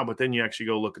way down. But then you actually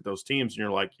go look at those teams, and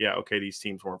you're like, yeah, okay, these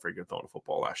teams weren't very good throwing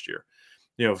football last year.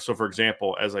 So for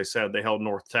example, as I said, they held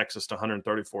North Texas to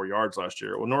 134 yards last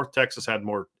year. Well, North Texas had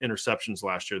more interceptions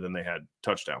last year than they had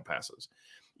touchdown passes.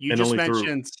 You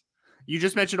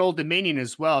just mentioned Old Dominion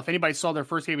as well. If anybody saw their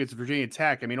first game against Virginia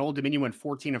Tech, I mean, Old Dominion went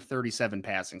 14 of 37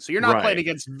 passing. So you're not playing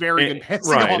against very good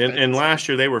passing offense. And last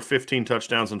year they were 15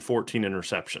 touchdowns and 14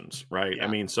 interceptions, right? Yeah. I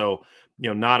mean, so,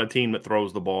 not a team that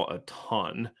throws the ball a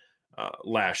ton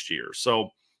last year. So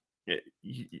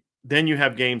then you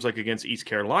have games like against East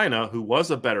Carolina, who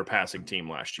was a better passing team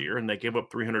last year, and they gave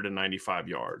up 395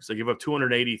 yards. They give up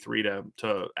 283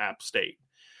 to App State.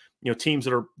 Teams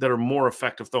that are more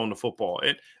effective throwing the football.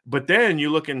 But then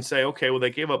you look and say, okay, well, they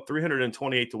gave up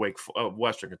 328 to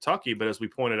Western Kentucky. But as we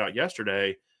pointed out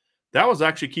yesterday, that was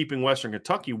actually keeping Western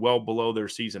Kentucky well below their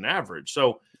season average.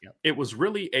 So It was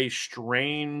really a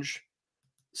strange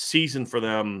season for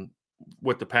them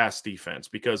with the pass defense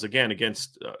because, again,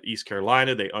 against East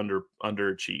Carolina, they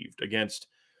underachieved against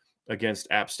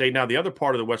App State. Now, the other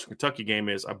part of the Western Kentucky game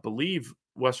is I believe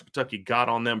Western Kentucky got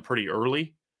on them pretty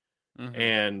early.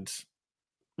 And,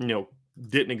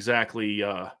 didn't exactly,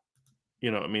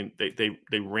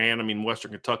 they ran,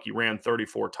 Western Kentucky ran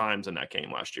 34 times in that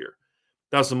game last year.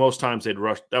 That was the most times they'd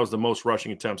rushed. That was the most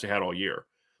rushing attempts they had all year.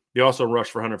 They also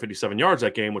rushed for 157 yards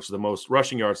that game, which is the most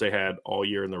rushing yards they had all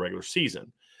year in the regular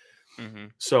season.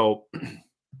 So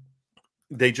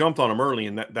they jumped on them early,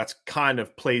 and that's kind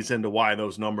of plays into why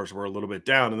those numbers were a little bit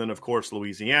down. And then, of course,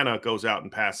 Louisiana goes out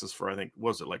and passes for, I think,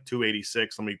 was it like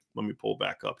 286? Let me pull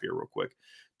back up here real quick.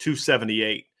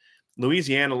 278.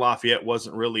 Louisiana Lafayette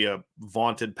wasn't really a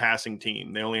vaunted passing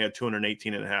team. They only had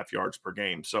 218.5 yards per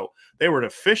game. So they were an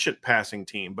efficient passing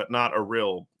team, but not a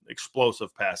real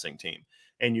explosive passing team.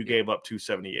 And you gave up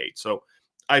 278. So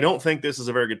I don't think this is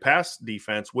a very good pass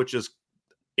defense, which is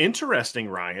interesting,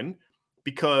 Ryan,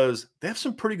 because they have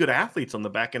some pretty good athletes on the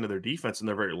back end of their defense, and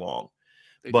they're very long.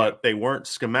 They weren't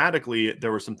schematically.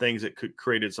 There were some things that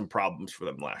created some problems for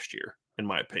them last year, in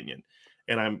my opinion.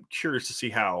 And I'm curious to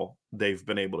see how they've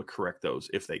been able to correct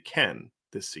those if they can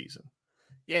this season.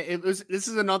 Yeah, this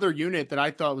is another unit that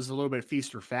I thought was a little bit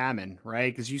feast or famine,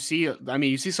 right? Because you see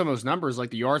some of those numbers like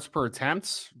the yards per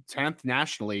attempt, 10th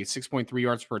nationally, 6.3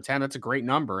 yards per attempt. That's a great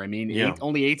number. I mean, Yeah.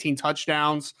 only 18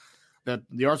 touchdowns. The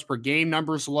yards per game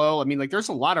number's low. I mean, like there's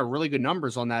a lot of really good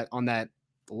numbers on that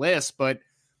list, but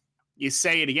you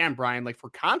say it again, Brian, like for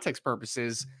context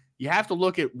purposes, you have to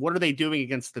look at what are they doing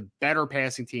against the better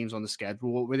passing teams on the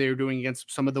schedule, what were they doing against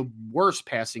some of the worst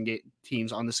passing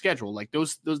teams on the schedule. Like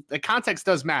those the context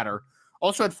does matter.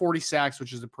 Also had 40 sacks,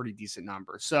 which is a pretty decent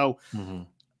number. So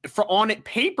for on it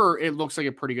paper, it looks like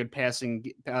a pretty good pass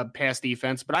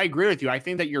defense. But I agree with you. I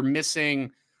think that you're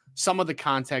missing some of the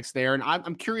context there, and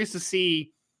I'm curious to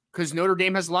see. Because Notre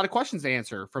Dame has a lot of questions to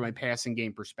answer from a passing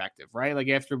game perspective, right? Like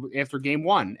after game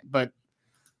one. But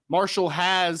Marshall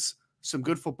has some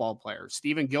good football players.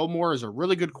 Stephen Gilmore is a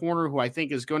really good corner who I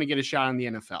think is going to get a shot in the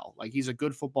NFL. Like he's a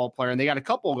good football player. And they got a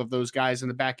couple of those guys in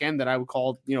the back end that I would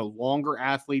call, longer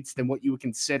athletes than what you would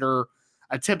consider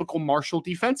a typical Marshall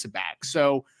defensive back.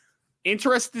 So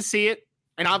interested to see it.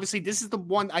 And obviously this is the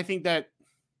one I think that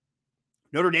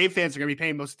Notre Dame fans are going to be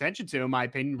paying most attention to, in my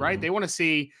opinion, right? They want to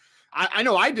see, I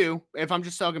know I do, if I'm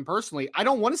just talking personally, I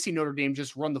don't want to see Notre Dame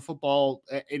just run the football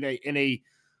in a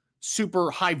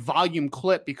super high volume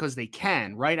clip because they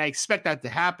can, right? I expect that to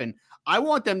happen. I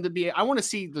want to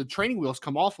see the training wheels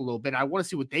come off a little bit. I want to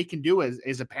see what they can do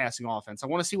as a passing offense. I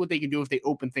want to see what they can do if they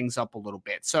open things up a little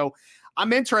bit. So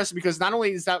I'm interested because not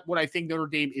only is that what I think Notre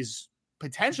Dame is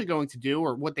potentially going to do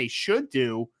or what they should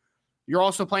do, you're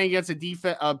also playing against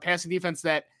a passing defense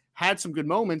that had some good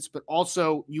moments, but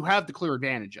also you have the clear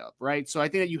advantage of, right? So I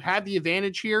think that you have the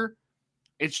advantage here.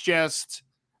 It's just,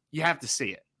 you have to see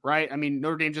it, right? I mean,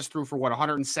 Notre Dame just threw for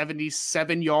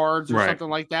 177 yards or something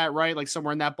like that, right? Like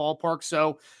somewhere in that ballpark.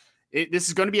 So this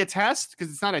is going to be a test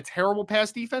because it's not a terrible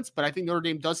pass defense, but I think Notre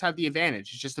Dame does have the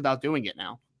advantage. It's just about doing it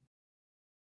now.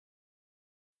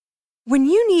 When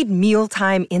you need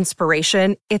mealtime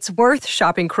inspiration, it's worth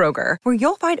shopping Kroger, where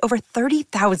you'll find over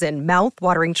 30,000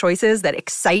 mouth-watering choices that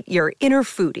excite your inner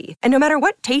foodie. And no matter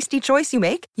what tasty choice you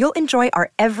make, you'll enjoy our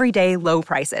everyday low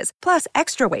prices, plus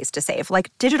extra ways to save,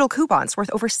 like digital coupons worth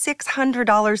over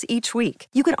 $600 each week.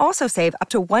 You can also save up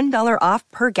to $1 off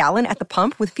per gallon at the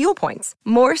pump with fuel points.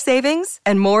 More savings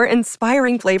and more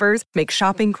inspiring flavors make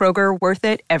shopping Kroger worth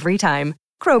it every time.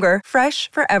 Kroger, fresh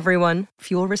for everyone.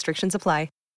 Fuel restrictions apply.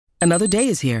 Another day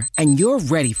is here, and you're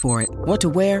ready for it. What to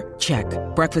wear? Check.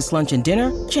 Breakfast, lunch, and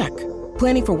dinner? Check.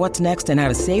 Planning for what's next and how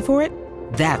to save for it?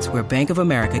 That's where Bank of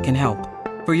America can help.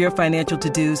 For your financial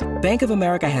to-dos, Bank of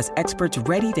America has experts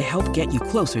ready to help get you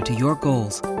closer to your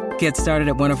goals. Get started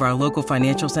at one of our local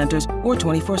financial centers or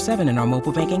 24/7 in our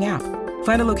mobile banking app.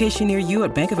 Find a location near you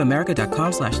at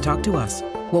bankofamerica.com/talktous.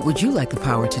 What would you like the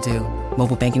power to do?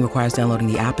 Mobile banking requires downloading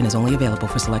the app and is only available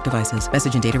for select devices.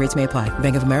 Message and data rates may apply.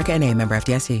 Bank of America NA, member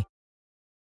FDIC.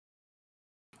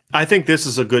 I think this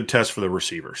is a good test for the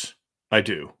receivers. I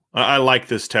do. I like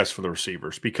this test for the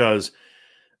receivers because,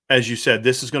 as you said,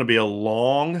 this is going to be a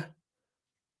long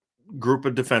group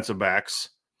of defensive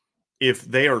backs. If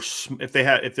Lance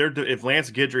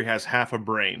Guidry has half a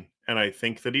brain, and I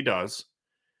think that he does,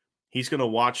 he's going to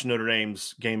watch Notre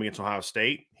Dame's game against Ohio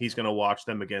State. He's going to watch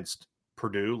them against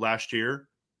Purdue last year,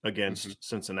 against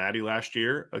Cincinnati last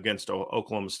year, against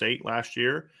Oklahoma State last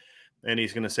year. And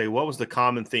he's going to say, what was the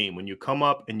common theme? When you come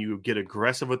up and you get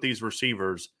aggressive with these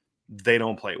receivers, they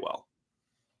don't play well.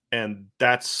 And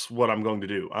that's what I'm going to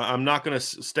do. I'm not going to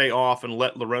stay off and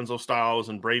let Lorenzo Styles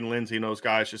and Braden Lindsey and those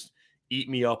guys just eat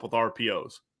me up with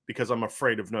RPOs because I'm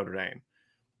afraid of Notre Dame.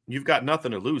 You've got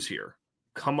nothing to lose here.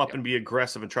 Come up and be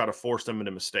aggressive and try to force them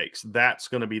into mistakes. That's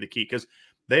going to be the key because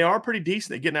they are pretty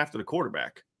decent at getting after the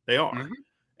quarterback. They are.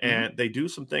 And they do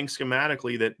some things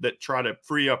schematically that try to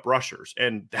free up rushers.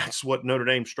 And that's what Notre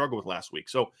Dame struggled with last week.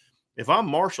 So if I'm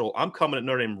Marshall, I'm coming at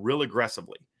Notre Dame real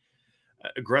aggressively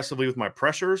with my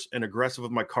pressures and aggressive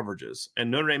with my coverages.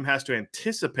 And Notre Dame has to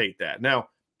anticipate that. Now,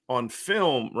 on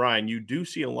film, Ryan, you do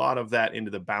see a lot of that into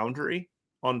the boundary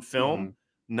on film,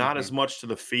 not as much to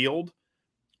the field.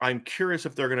 I'm curious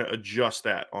if they're going to adjust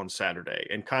that on Saturday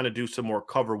and kind of do some more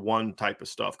cover one type of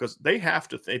stuff because they have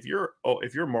to. If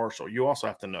you're Marshall, you also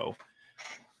have to know.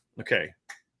 Okay,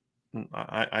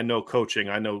 I know coaching.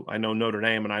 I know Notre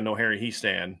Dame, and I know Harry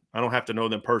Hiestand. I don't have to know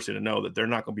them personally to know that they're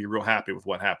not going to be real happy with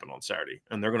what happened on Saturday,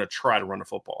 and they're going to try to run the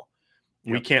football.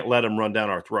 Yep. We can't let them run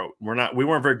down our throat. We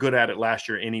weren't very good at it last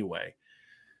year anyway.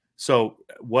 So,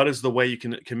 what is the way you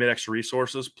can commit extra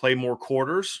resources? Play more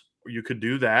quarters. You could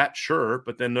do that, sure,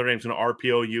 but then Notre Dame's going to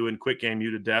RPO you and quick game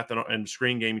you to death and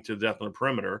screen game you to death on the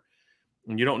perimeter,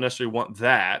 and you don't necessarily want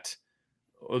that.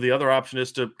 Or the other option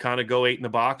is to kind of go 8 in the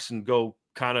box and go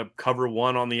kind of cover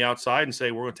one on the outside and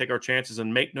say, we're going to take our chances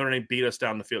and make Notre Dame beat us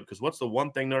down the field. Because what's the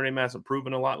one thing Notre Dame hasn't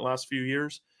proven a lot in the last few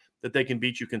years? That they can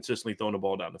beat you consistently throwing the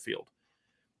ball down the field.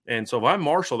 And so if I'm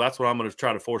Marshall, that's what I'm going to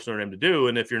try to force Notre Dame to do.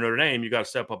 And if you're Notre Dame, you got to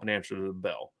step up and answer to the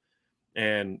bell.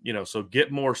 And, so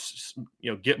get more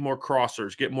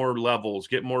crossers, get more levels,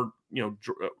 get more,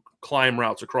 climb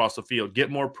routes across the field,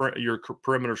 get more your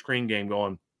perimeter screen game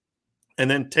going, and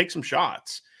then take some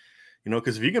shots,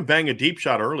 because if you can bang a deep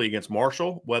shot early against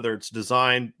Marshall, whether it's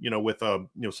designed, with a,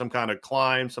 some kind of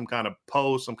climb, some kind of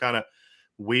post, some kind of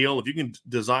wheel, if you can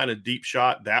design a deep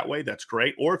shot that way, that's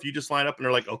great. Or if you just line up and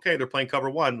they're like, okay, they're playing cover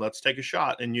one, let's take a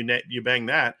shot, and you bang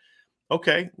that.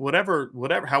 Okay, whatever,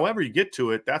 however you get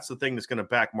to it, that's the thing that's going to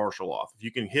back Marshall off. If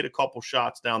you can hit a couple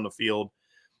shots down the field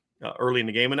early in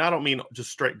the game, and I don't mean just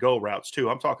straight go routes too.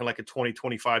 I'm talking like a 20,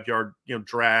 25 yard,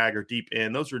 drag or deep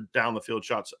in. Those are down the field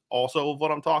shots. Also,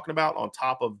 what I'm talking about on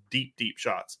top of deep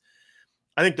shots.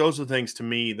 I think those are the things to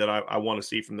me that I want to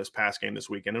see from this pass game this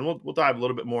weekend. And we'll dive a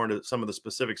little bit more into some of the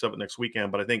specifics of it next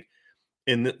weekend. But I think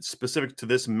specific to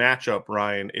this matchup,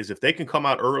 Ryan, is if they can come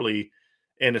out early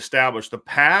and establish the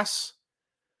pass,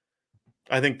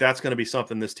 I think that's going to be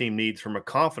something this team needs from a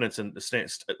confidence and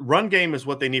run game is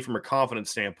what they need from a confidence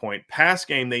standpoint. Pass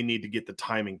game, they need to get the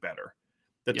timing better.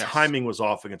 The timing was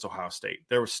off against Ohio State.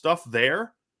 There was stuff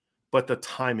there, but the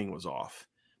timing was off.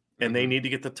 And they need to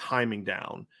get the timing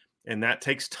down. And that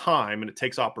takes time and it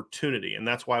takes opportunity. And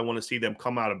that's why I want to see them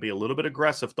come out and be a little bit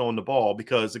aggressive throwing the ball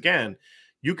because, again,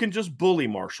 you can just bully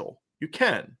Marshall. You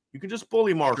can just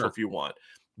bully Marshall if you want.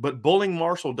 But bullying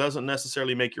Marshall doesn't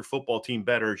necessarily make your football team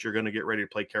better as you're going to get ready to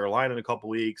play Carolina in a couple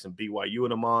weeks and BYU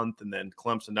in a month and then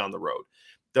Clemson down the road.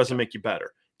 Doesn't make you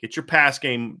better. Get your pass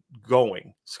game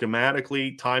going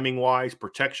schematically, timing-wise,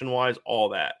 protection-wise, all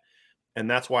that. And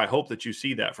that's why I hope that you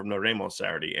see that from Notre Dame on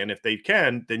Saturday. And if they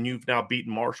can, then you've now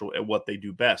beaten Marshall at what they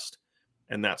do best.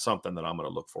 And that's something that I'm going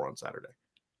to look for on Saturday.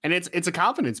 And it's a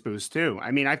confidence boost too. I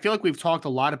mean, I feel like we've talked a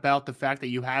lot about the fact that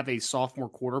you have a sophomore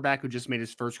quarterback who just made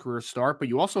his first career start, but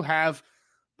you also have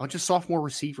a bunch of sophomore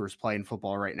receivers playing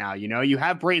football right now. You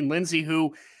have Brayton Lindsay,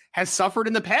 who has suffered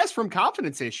in the past from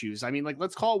confidence issues. I mean, like,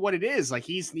 let's call it what it is. Like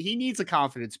he needs a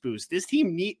confidence boost. This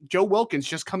team Joe Wilkins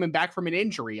just coming back from an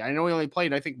injury. I know he only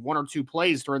played, I think, 1 or 2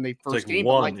 plays during the first game.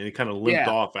 And he kind of limped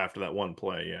off after that one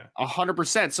play. Yeah.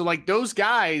 100%. So like those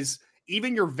guys,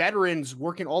 even your veterans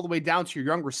working all the way down to your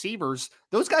young receivers,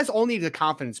 those guys all need a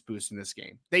confidence boost in this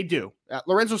game. They do.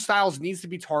 Lorenzo Styles needs to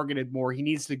be targeted more. He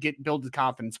needs to build the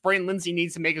confidence. Brayton Lindsay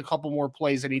needs to make a couple more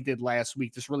plays than he did last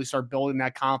week to really start building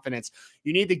that confidence.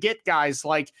 You need to get guys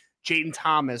like Jayden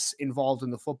Thomas involved in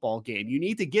the football game. You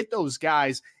need to get those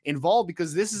guys involved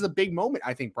because this is a big moment,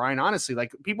 I think, Brian, honestly.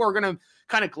 Like, people are going to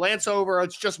kind of glance over,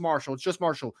 it's just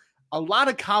Marshall. A lot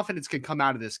of confidence can come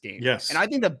out of this game. Yes. And I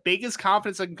think the biggest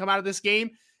confidence that can come out of this game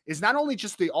is not only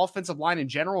just the offensive line in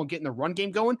general and getting the run game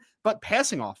going, but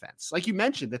passing offense. Like you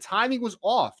mentioned, the timing was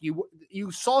off.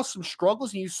 You saw some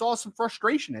struggles and you saw some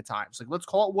frustration at times. Like, let's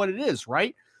call it what it is,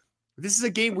 right? This is a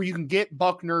game where you can get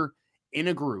Buckner in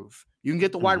a groove. You can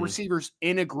get the wide receivers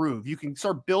in a groove. You can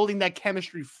start building that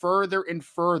chemistry further and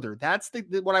further. That's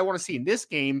what I want to see in this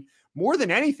game more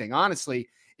than anything, honestly,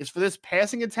 is for this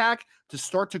passing attack to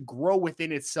start to grow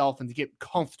within itself and to get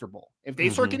comfortable. If they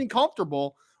start getting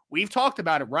comfortable, we've talked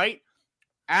about it, right?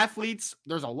 Athletes,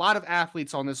 there's a lot of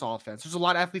athletes on this offense. There's a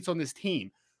lot of athletes on this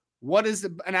team. What does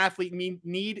an athlete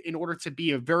need in order to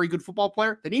be a very good football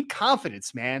player? They need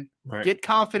confidence, man. Right. Get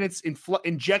confidence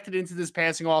injected into this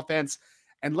passing offense,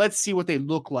 and let's see what they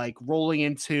look like rolling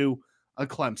into a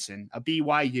Clemson, a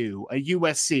BYU, a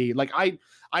USC. Like,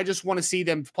 I just want to see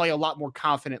them play a lot more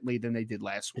confidently than they did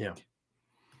last week. Yeah.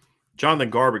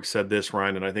 Jonathan Garbick said this,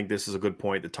 Ryan, and I think this is a good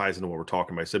point that ties into what we're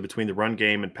talking about. He said between the run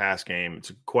game and pass game, it's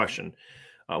a question.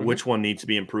 Which one needs to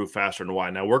be improved faster and why?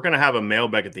 Now, we're going to have a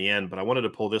mailbag at the end, but I wanted to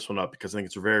pull this one up because I think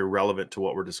it's very relevant to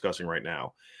what we're discussing right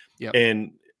now. Yep.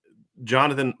 And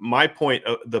Jonathan, my point,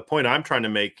 the point I'm trying to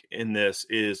make in this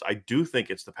is I do think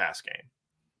it's the pass game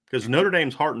because Notre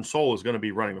Dame's heart and soul is going to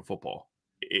be running the football.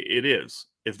 It is.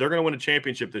 If they're going to win a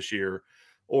championship this year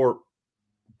or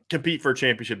compete for a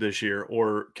championship this year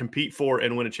or compete for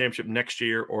and win a championship next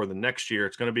year or the next year,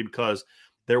 it's going to be because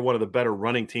they're one of the better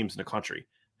running teams in the country.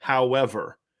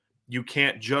 However, you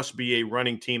can't just be a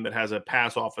running team that has a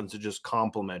pass offense that just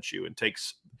complements you and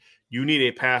takes – you need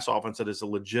a pass offense that is a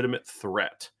legitimate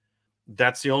threat.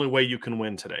 That's the only way you can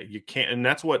win today. You can't – and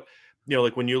that's what –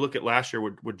 like when you look at last year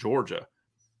with Georgia,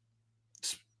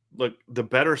 like the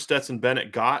better Stetson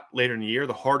Bennett got later in the year,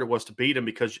 the harder it was to beat him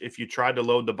because if you tried to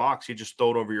load the box, you just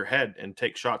throw it over your head and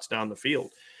take shots down the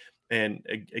field. And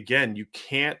again, you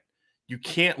can't you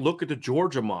can't look at the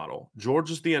Georgia model.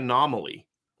 Georgia's the anomaly,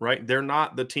 right? They're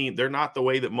not the team. They're not the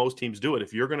way that most teams do it.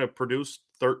 If you're going to produce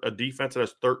a defense that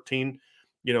has 13,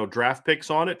 draft picks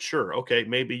on it, sure. Okay.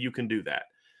 Maybe you can do that,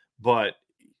 but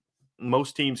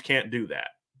most teams can't do that,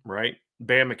 right?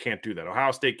 Bama can't do that.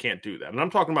 Ohio State can't do that. And I'm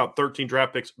talking about 13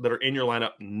 draft picks that are in your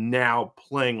lineup now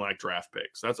playing like draft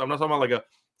picks. I'm not talking about like a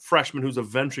freshman who's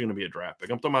eventually going to be a draft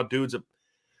pick. I'm talking about dudes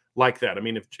like that. I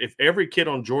mean, if every kid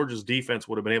on Georgia's defense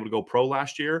would have been able to go pro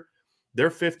last year, their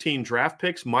 15 draft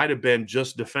picks might have been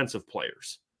just defensive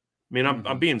players. I mean,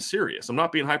 I'm being serious. I'm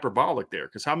not being hyperbolic there,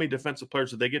 because how many defensive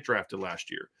players did they get drafted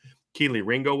last year? Keely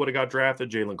Ringo would have got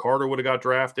drafted. Jalen Carter would have got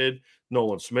drafted.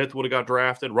 Nolan Smith would have got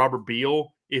drafted. Robert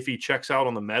Beal, if he checks out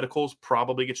on the medicals,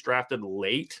 probably gets drafted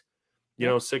late,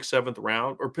 6th, 7th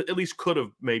round, or at least could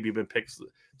have maybe been picked.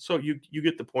 So you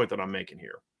get the point that I'm making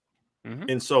here. Mm-hmm.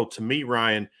 And so to me,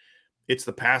 Ryan, it's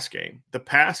the pass game. The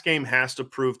pass game has to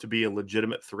prove to be a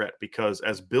legitimate threat, because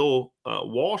as Bill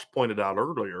Walsh pointed out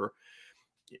earlier,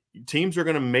 teams are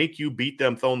going to make you beat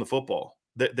them throwing the football.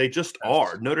 They just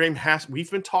are. Notre Dame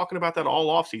we've been talking about that all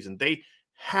offseason. They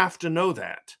have to know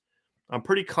that. I'm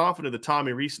pretty confident that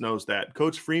Tommy Rees knows that.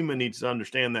 Coach Freeman needs to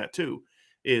understand that too,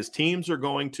 is teams are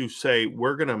going to say,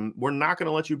 we're not going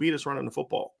to let you beat us running the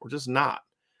football. We're just not.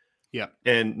 Yeah.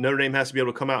 And Notre Dame has to be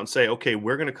able to come out and say, okay,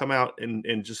 we're going to come out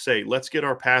and just say, let's get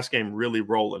our pass game really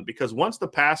rolling. Because once the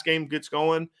pass game gets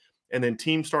going and then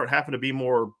teams start having to be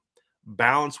more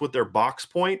balanced with their box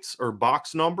points or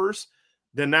box numbers,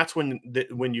 then that's when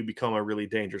you become a really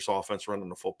dangerous offense running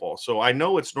the football. So I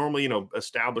know it's normally,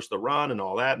 establish the run and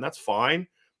all that, and that's fine.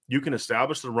 You can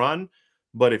establish the run,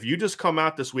 but if you just come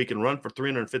out this week and run for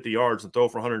 350 yards and throw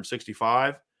for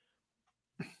 165,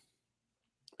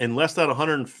 unless that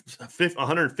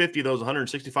 150 of those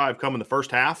 165 come in the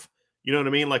first half, you know what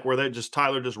I mean? Like where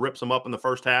Tyler just rips them up in the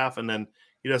first half and then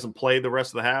he doesn't play the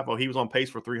rest of the half. Oh, he was on pace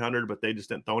for 300, but they just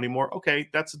didn't throw anymore. Okay,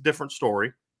 that's a different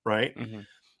story, right? Mm-hmm.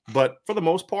 But for the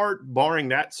most part, barring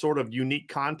that sort of unique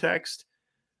context,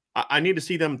 I need to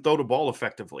see them throw the ball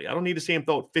effectively. I don't need to see them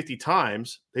throw it 50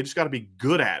 times. They just got to be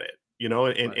good at it,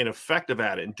 and effective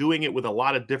at it, and doing it with a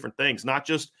lot of different things, not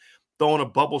just throwing a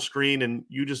bubble screen and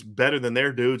you just better than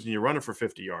their dudes and you're running for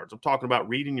 50 yards. I'm talking about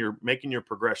making your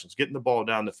progressions, getting the ball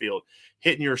down the field,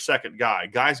 hitting your second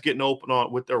guys getting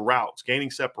open with their routes,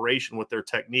 gaining separation with their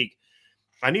technique.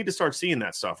 I need to start seeing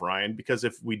that stuff, Ryan, because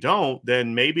if we don't,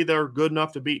 then maybe they're good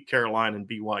enough to beat Carolina and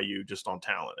BYU just on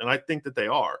talent. And I think that they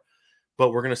are.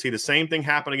 But we're going to see the same thing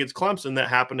happen against Clemson that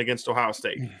happened against Ohio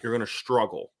State. You're going to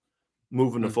struggle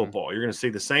moving the football. You're going to see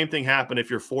the same thing happen if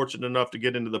you're fortunate enough to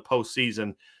get into the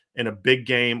postseason in a big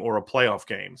game or a playoff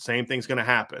game. Same thing's going to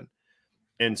happen.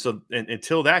 And so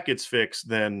until that gets fixed,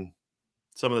 then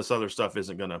some of this other stuff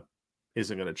isn't going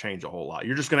to change a whole lot.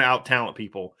 You're just going to out-talent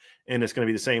people, and it's going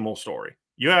to be the same old story.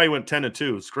 You went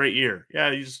 10-2. It's a great year.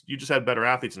 Yeah, you just had better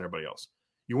athletes than everybody else.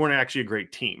 You weren't actually a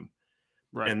great team.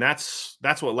 Right. And that's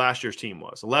what last year's team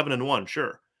was. 11-1,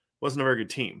 sure. Wasn't a very good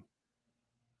team.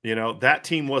 That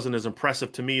team wasn't as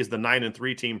impressive to me as the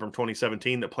 9-3 team from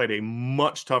 2017 that played a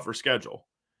much tougher schedule.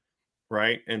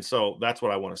 Right? And so that's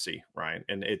what I want to see, Ryan.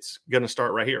 And it's going to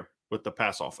start right here with the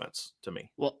pass offense to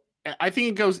me. Well, I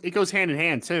think it goes hand in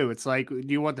hand too. It's like, do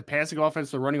you want the passing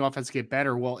offense, the running offense to get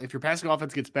better? Well, if your passing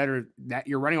offense gets better, that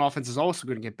your running offense is also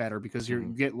going to get better because you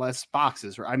get less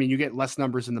boxes. I mean, you get less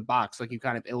numbers in the box, like you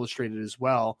kind of illustrated as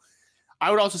well.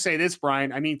 I would also say this,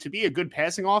 Brian. I mean, to be a good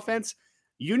passing offense,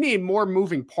 you need more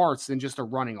moving parts than just a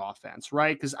running offense,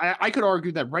 right? Because I could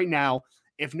argue that right now,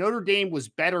 if Notre Dame was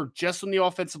better just on the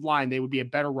offensive line, they would be a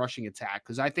better rushing attack.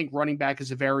 Because I think running back is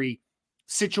a very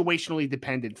situationally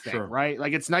dependent thing, right?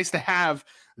 Like it's nice to have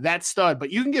that stud,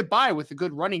 but you can get by with a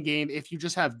good running game if you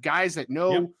just have guys that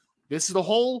know this is the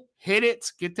hole, hit it,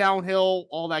 get downhill,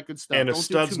 all that good stuff. And a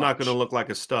stud's not going to look like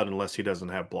a stud unless he doesn't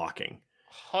have blocking.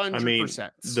 100%. I mean,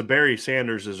 the Barry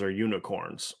Sanderses are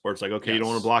unicorns, where it's like, okay, you don't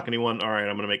want to block anyone. All right,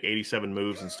 I'm going to make 87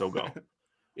 moves and still go.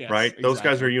 Right? Exactly. Those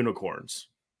guys are unicorns.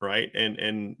 Right.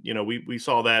 And we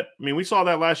saw that. I mean, we saw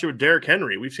that last year with Derrick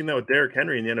Henry. We've seen that with Derrick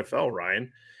Henry in the NFL,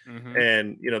 Ryan. Mm-hmm.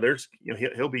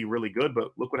 And, he'll be really good.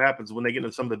 But look what happens when they get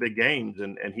into some of the big games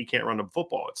and he can't run the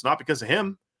football. It's not because of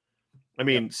him. I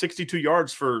mean, 62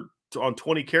 yards on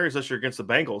 20 carries this year against the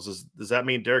Bengals. Does that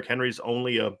mean Derrick Henry's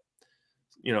only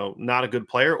not a good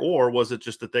player? Or was it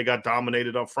just that they got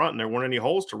dominated up front and there weren't any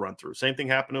holes to run through? Same thing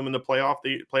happened to him in the playoffs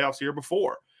the year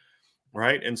before.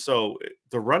 Right. And so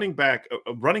the running back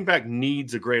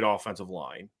needs a great offensive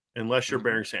line unless you're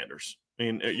Barry Sanders. I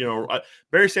mean,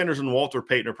 Barry Sanders and Walter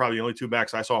Payton are probably the only two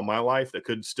backs I saw in my life that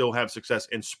could still have success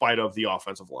in spite of the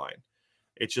offensive line.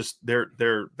 It's just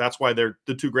that's why they're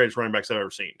the two greatest running backs I've ever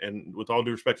seen. And with all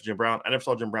due respect to Jim Brown, I never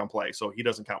saw Jim Brown play, so he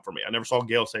doesn't count for me. I never saw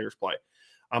Gale Sayers play.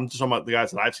 I'm just talking about the guys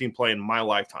that I've seen play in my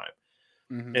lifetime.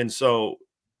 Mm-hmm. And so,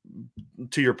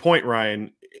 to your point,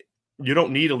 Ryan, you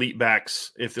don't need elite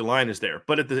backs if the line is there.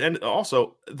 But at the end,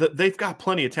 also, they've got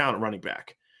plenty of talent running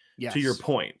back. Yes. To your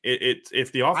point,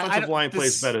 if the offensive line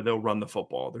plays better, they'll run the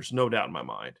football. There's no doubt in my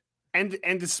mind.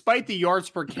 And despite the yards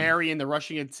per carry and the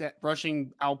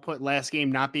rushing output last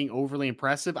game not being overly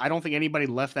impressive, I don't think anybody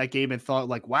left that game and thought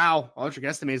like, wow, Audric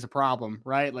Estime is a problem,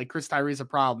 right? Like Chris Tyree is a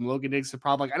problem. Logan Diggs is a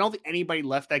problem. Like, I don't think anybody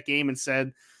left that game and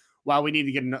said, wow, we need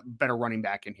to get a better running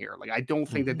back in here. Like, I don't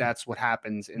think that that's what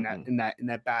happens in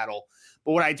that battle.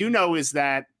 But what I do know is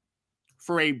that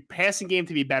for a passing game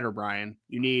to be better, Brian,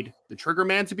 you need the trigger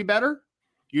man to be better.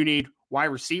 You need wide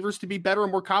receivers to be better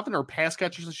and more confident, or pass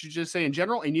catchers, I should just say in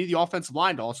general, and you need the offensive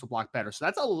line to also block better. So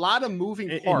that's a lot of moving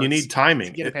parts. And you need timing,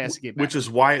 to get a passing game which is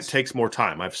why it takes more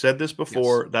time. I've said this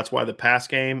before. Yes. That's why the pass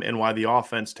game and why the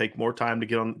offense take more time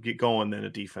to get going than a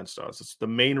defense does. It's the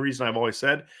main reason I've always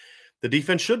said the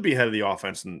defense should be ahead of the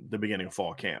offense in the beginning of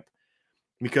fall camp,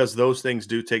 because those things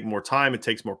do take more time. It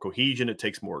takes more cohesion. It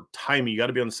takes more timing. You got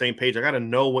to be on the same page. I got to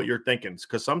know what you're thinking,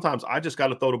 because sometimes I just got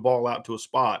to throw the ball out to a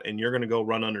spot and you're going to go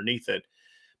run underneath it.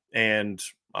 And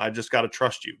I just got to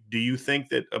trust you. Do you think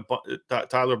that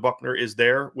Tyler Buchner is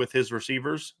there with his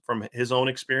receivers from his own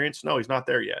experience? No, he's not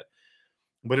there yet.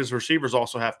 But his receivers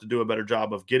also have to do a better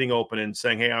job of getting open and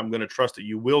saying, hey, I'm going to trust that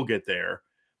you will get there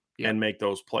and make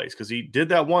those plays. Because he did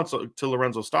that once to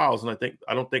Lorenzo Styles, and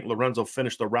I don't think Lorenzo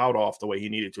finished the route off the way he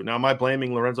needed to. Now, am I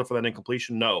blaming Lorenzo for that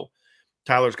incompletion? No.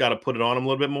 Tyler's got to put it on him a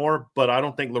little bit more, but I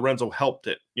don't think Lorenzo helped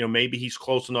it. Maybe he's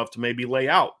close enough to maybe lay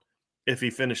out if he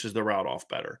finishes the route off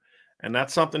better. And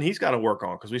that's something he's got to work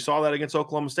on, because we saw that against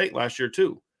Oklahoma State last year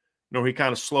too. He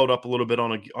kind of slowed up a little bit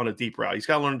on a deep route. He's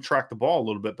got to learn to track the ball a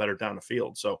little bit better down the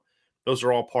field. So those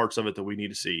are all parts of it that we need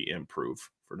to see improve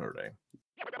for Notre Dame.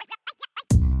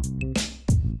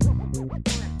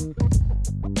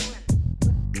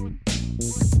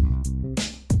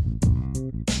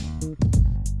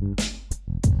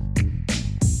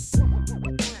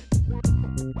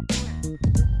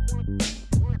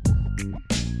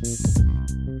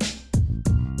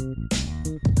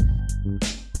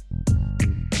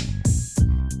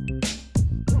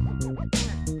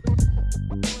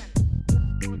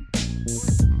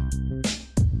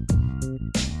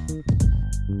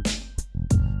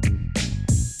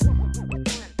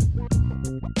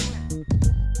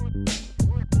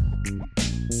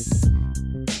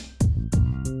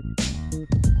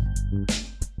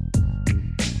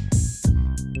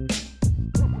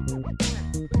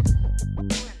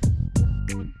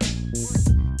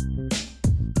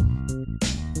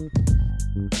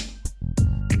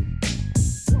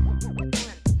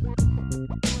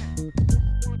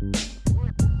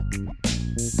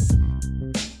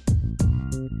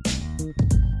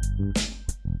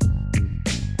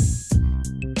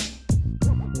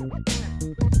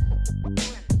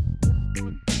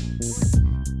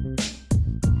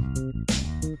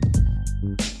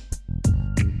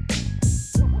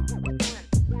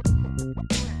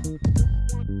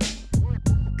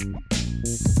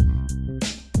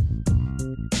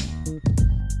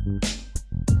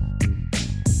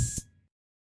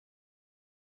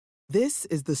 This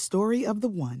is the story of the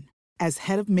one. As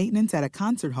head of maintenance at a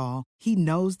concert hall, he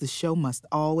knows the show must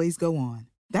always go on.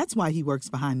 That's why he works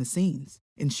behind the scenes,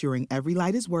 ensuring every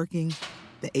light is working,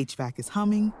 the HVAC is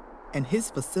humming, and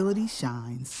his facility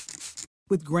shines.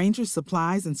 With Grainger's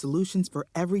supplies and solutions for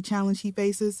every challenge he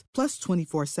faces, plus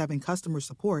 24/7 customer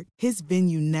support, his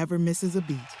venue never misses a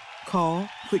beat. Call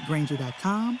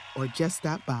quickgrainger.com or just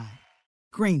stop by.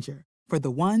 Grainger, for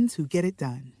the ones who get it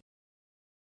done.